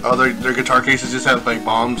 Oh, their guitar cases just have like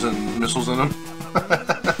bombs and missiles in them.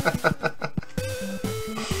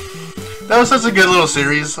 That was such a good little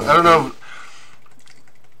series. I don't know.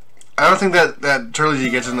 I don't think that trilogy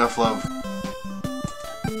gets enough love.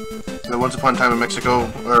 The Once Upon a Time in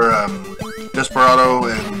Mexico, or Desperado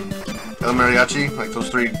and El Mariachi, like those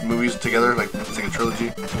three movies together, like it's like a trilogy.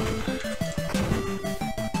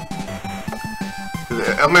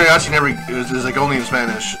 El Mariachi never is like only in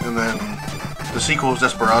Spanish, and then the sequel is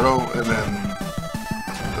Desperado, and then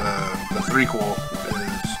the threequel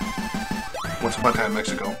is Once Upon a Time in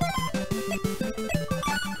Mexico.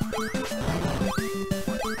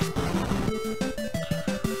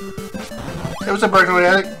 Hey, what's up, Barkley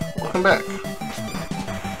Addict? Welcome back.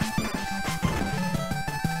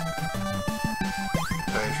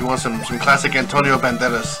 If you want some classic Antonio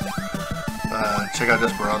Banderas, check out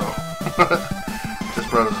Desperado.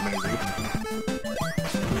 Desperado's amazing.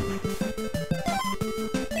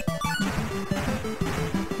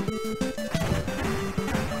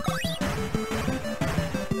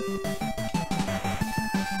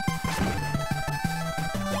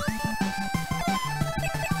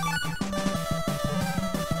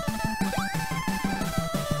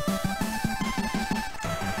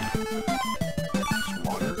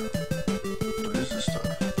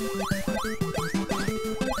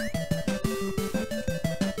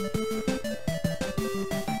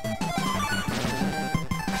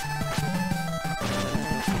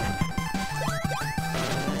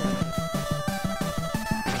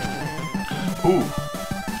 Ooh.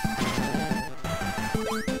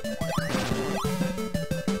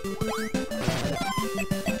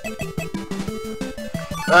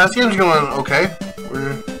 This game's going okay.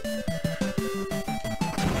 We're...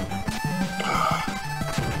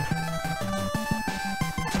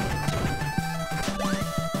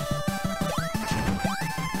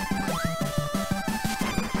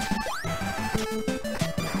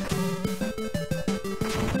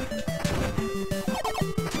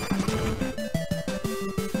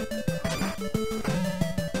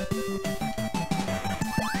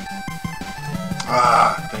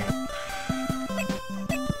 Ah, dang it.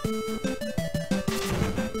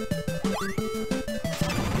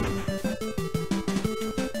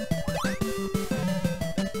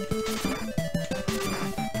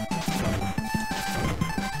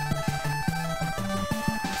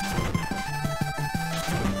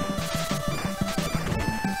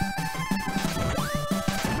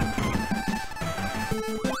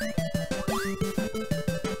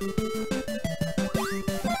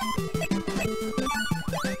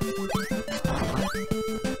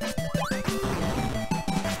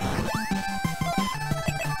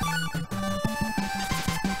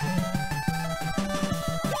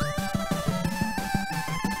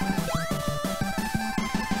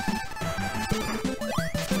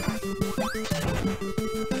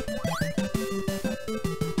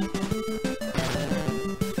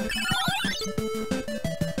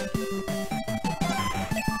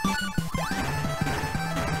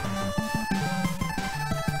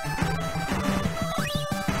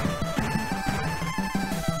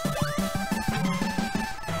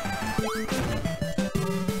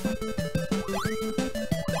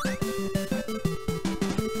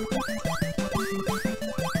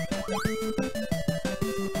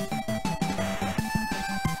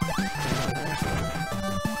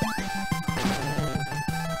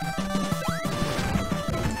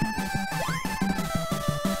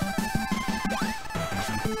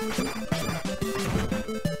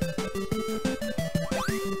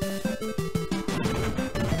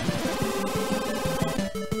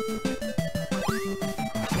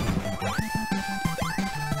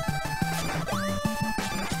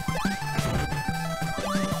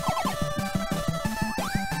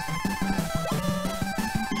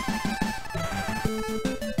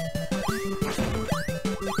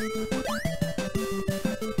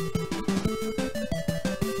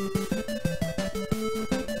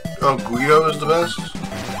 Oh, Guido is the best?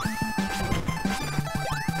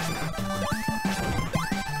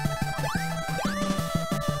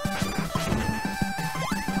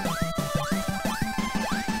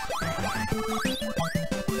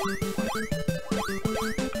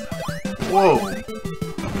 Whoa!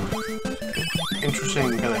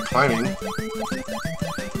 Interesting kind of climbing.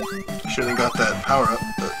 Shouldn't have got that power up,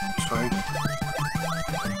 but it's fine.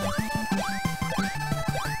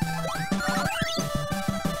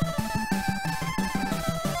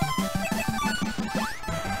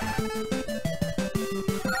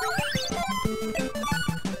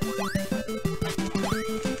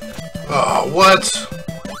 Oh, what?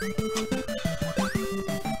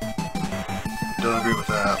 Don't agree with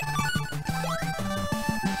that.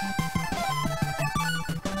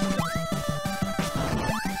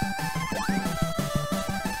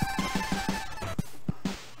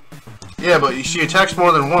 Yeah, but she attacks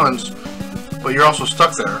more than once, but you're also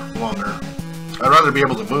stuck there longer. I'd rather be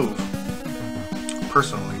able to move,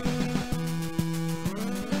 personally.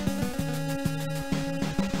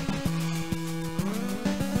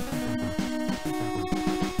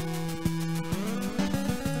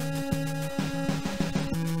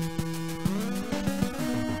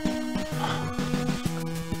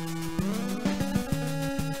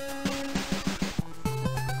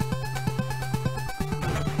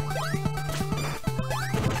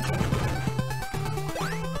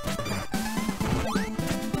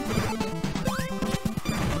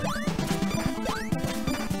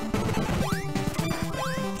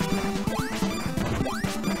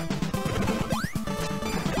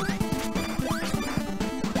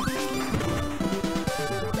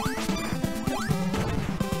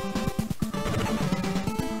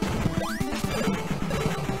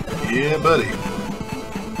 Yeah, buddy.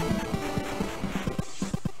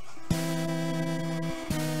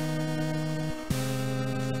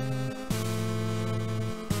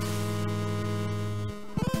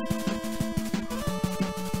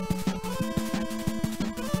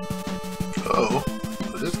 Oh,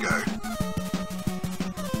 this guy.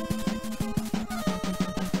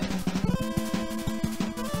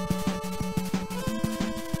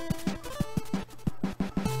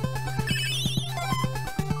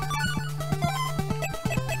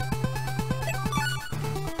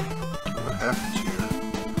 What happens here?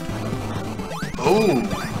 Oh!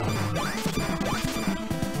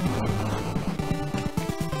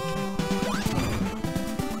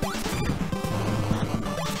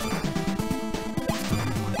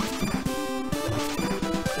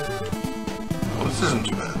 Well, this isn't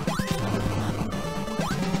too bad.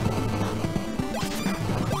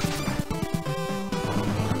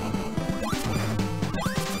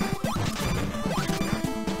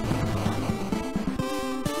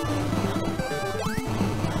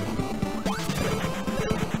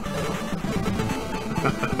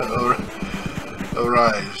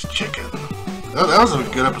 Arise, chicken. That was a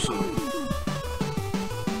good episode.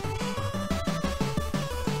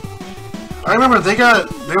 I remember they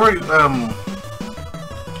were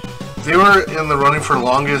in the running for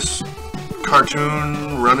longest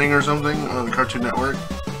cartoon running or something on the Cartoon Network.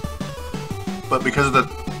 But because of the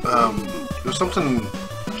it was something,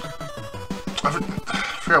 I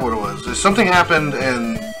forgot what it was. Something happened,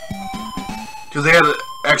 and because they had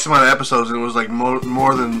X amount of episodes, and it was like more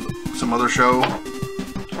than some other show.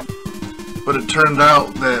 But it turned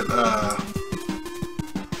out that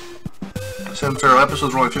since their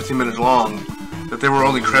episodes were only 15 minutes long, that they were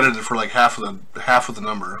only credited for like half of the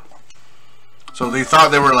number. So they thought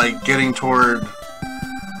they were like getting toward.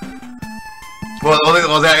 Well,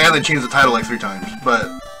 and they changed the title like 3 times. But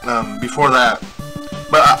before that,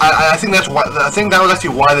 but I think that's why. I think that was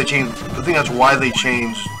actually why they changed. I think that's why they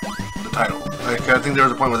changed the title. Like, I think there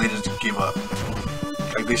was a point where they just gave up.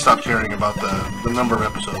 Like, they stopped caring about the number of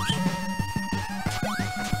episodes.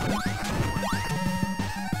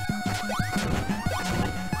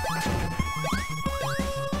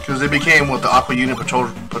 Because they became what, the Aqua Unit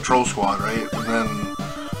Patrol Squad, right? And then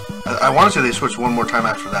I want to say they switched one more time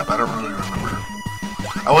after that, but I don't really remember.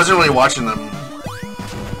 I wasn't really watching them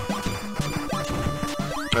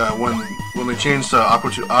when they changed to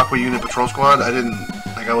Aqua Unit Patrol Squad.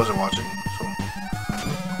 I wasn't watching. So.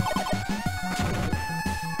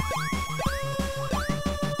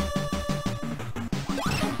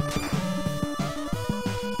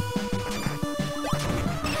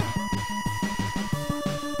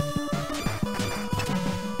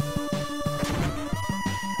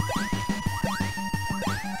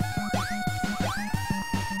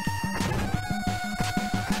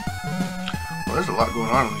 Well, there's a lot going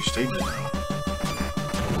on these stages now.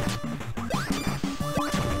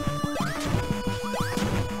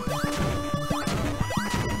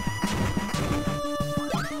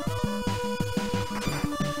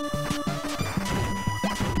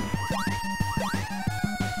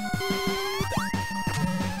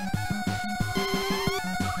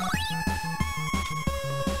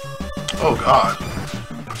 Oh god.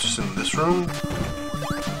 Just in this room?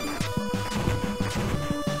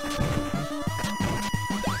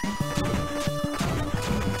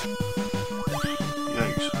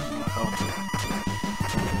 Yikes. No help.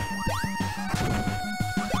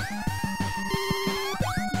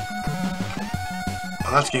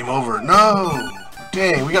 Oh, that's game over. No!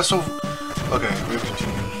 Dang, we got so... Okay, we have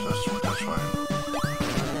continued. That's fine.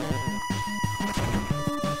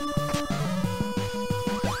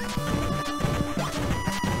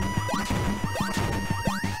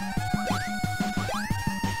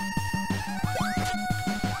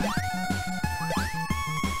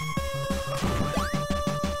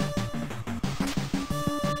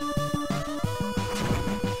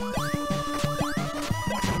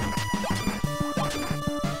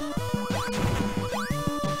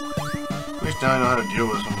 At least now I know how to deal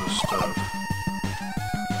with some of this stuff.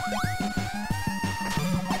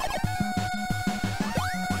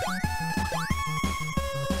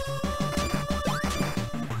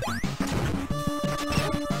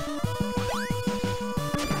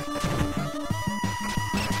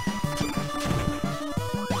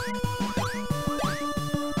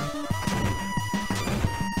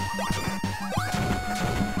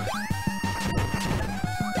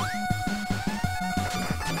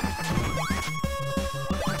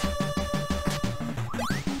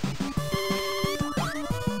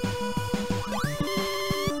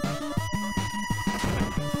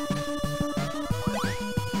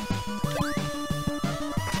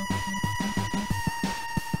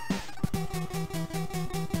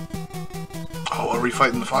 Are we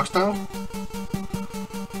fighting the fox now?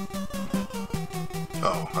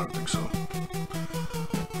 Oh, I don't think so.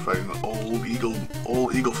 Fighting the old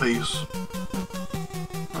eagle face.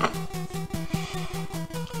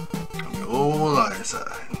 On the old iron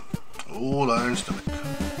side. Old iron stomach.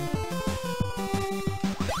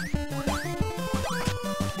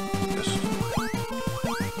 Yes.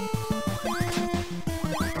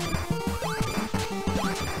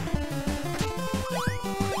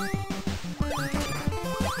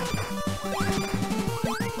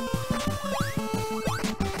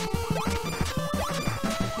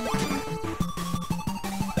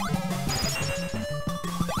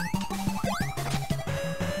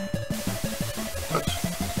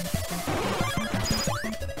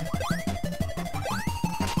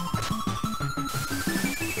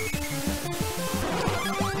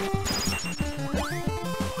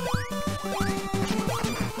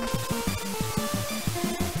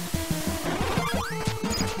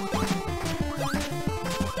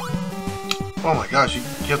 Oh my gosh, you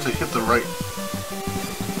have to hit the right.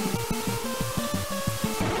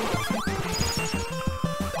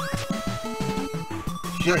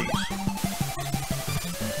 Yikes.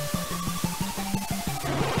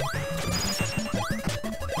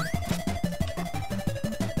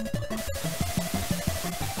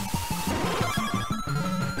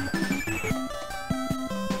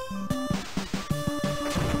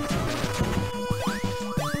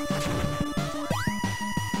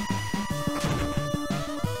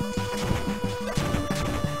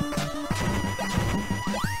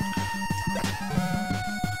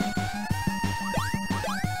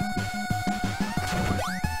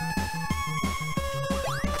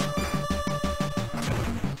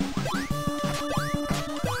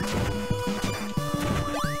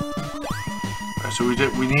 So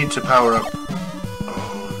we need to power up.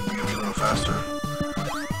 Oh, we gotta be a little faster.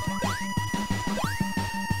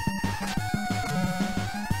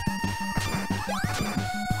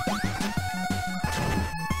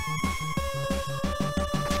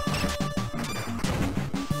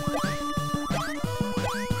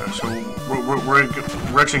 Alright, so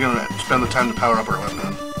we're actually gonna spend the time to power up our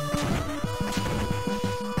weapon.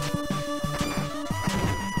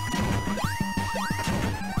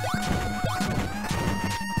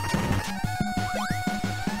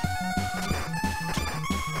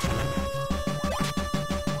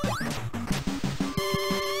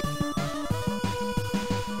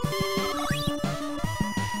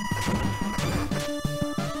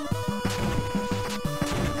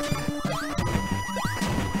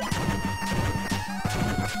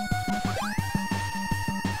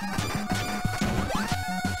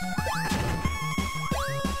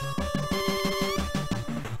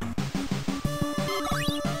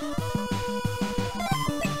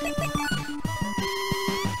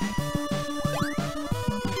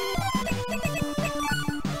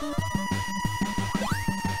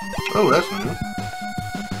 Oh, that's new.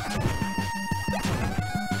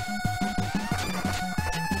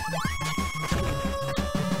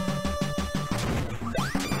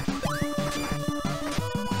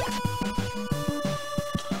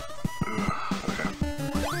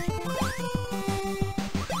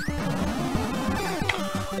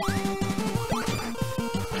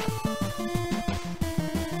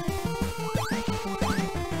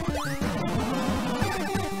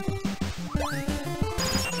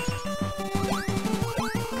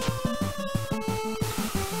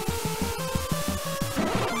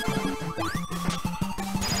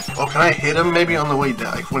 Oh, can I hit him maybe on the way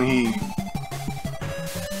down? Like when he...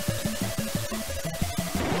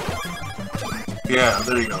 Yeah,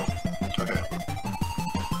 there you go. Okay.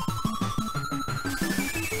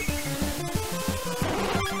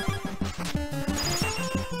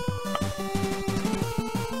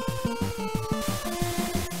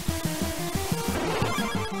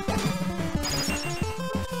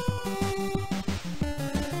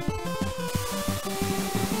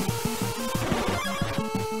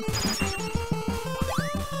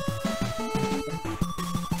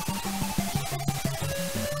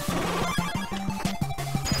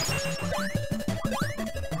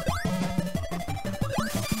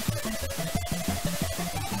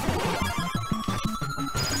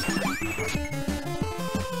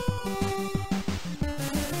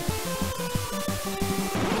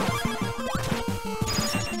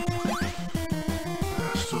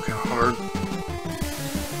 Still kind of hard.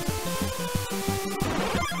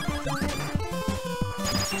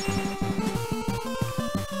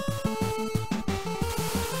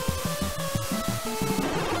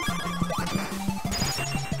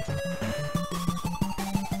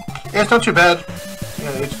 Yeah, it's not too bad.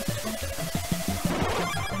 Yeah, it's...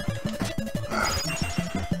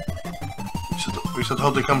 So I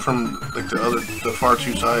hope they come from like the far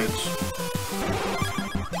two sides.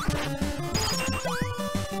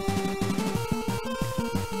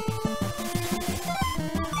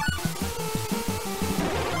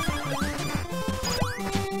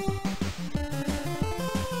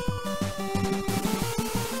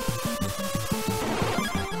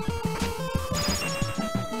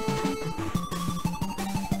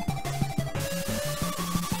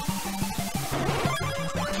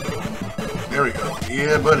 There we go.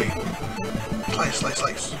 Yeah, buddy. Slice, slice,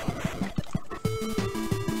 slice.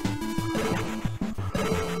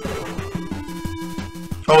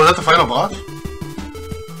 Oh, is that the final boss?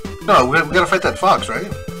 No, we gotta fight that fox, right?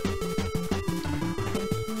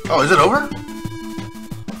 Oh, is it over?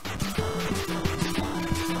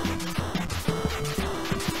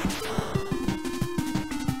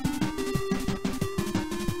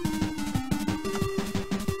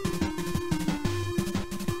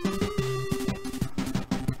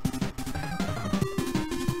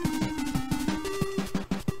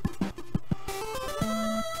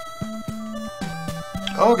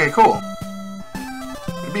 Oh, okay, cool.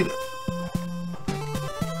 We beat it.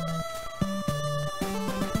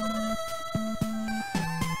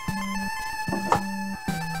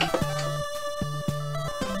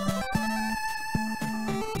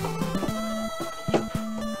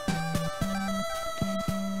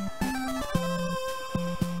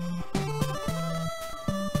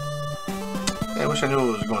 Yeah, I wish I knew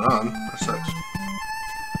what was going on. That sucks.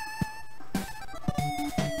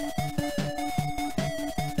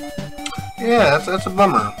 Yeah, that's a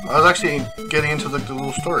bummer. I was actually getting into like the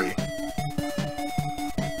little story.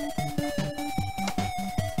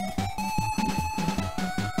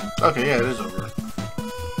 Okay, yeah, it is over.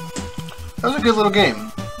 That was a good little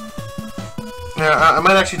game. Yeah, I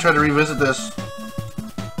might actually try to revisit this.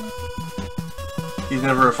 He's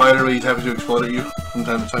never a fighter, but he's happy to explode at you from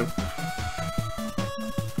time to time.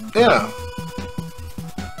 Yeah.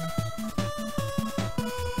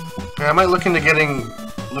 Yeah, I might look into getting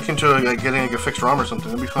like a fixed ROM or something.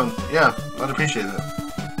 It'd be fun. Yeah, I'd appreciate it.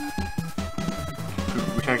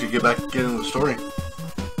 We can actually get into the story.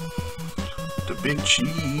 The big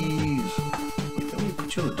cheese. Wait, did we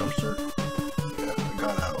put you in the dumpster? Yeah, I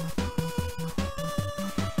got out.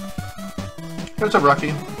 Hey, what's up, Rocky?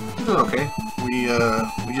 You doing okay?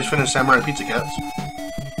 We just finished Samurai Pizza Cats.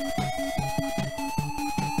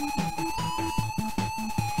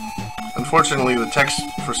 Unfortunately, the text,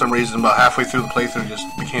 for some reason, about halfway through the playthrough just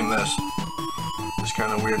became this. It's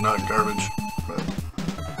kind of weird, not garbage, but...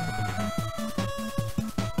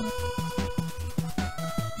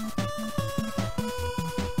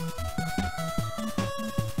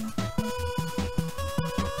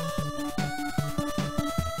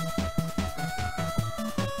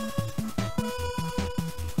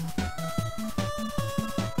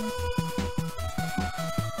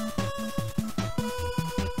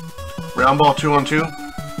 Round Ball 2-on-2?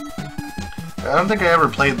 I don't think I ever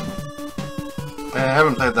played... I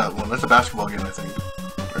haven't played that one. That's a basketball game, I think.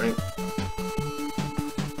 Right?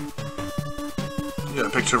 You got a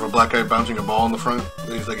picture of a black guy bouncing a ball in the front.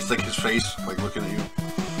 It's like his face, like looking at you.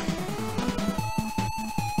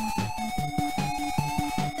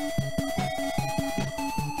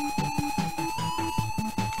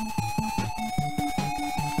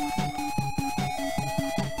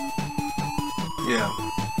 Yeah.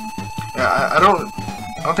 Yeah, I don't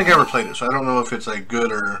think I ever played it, so I don't know if it's like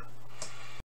good or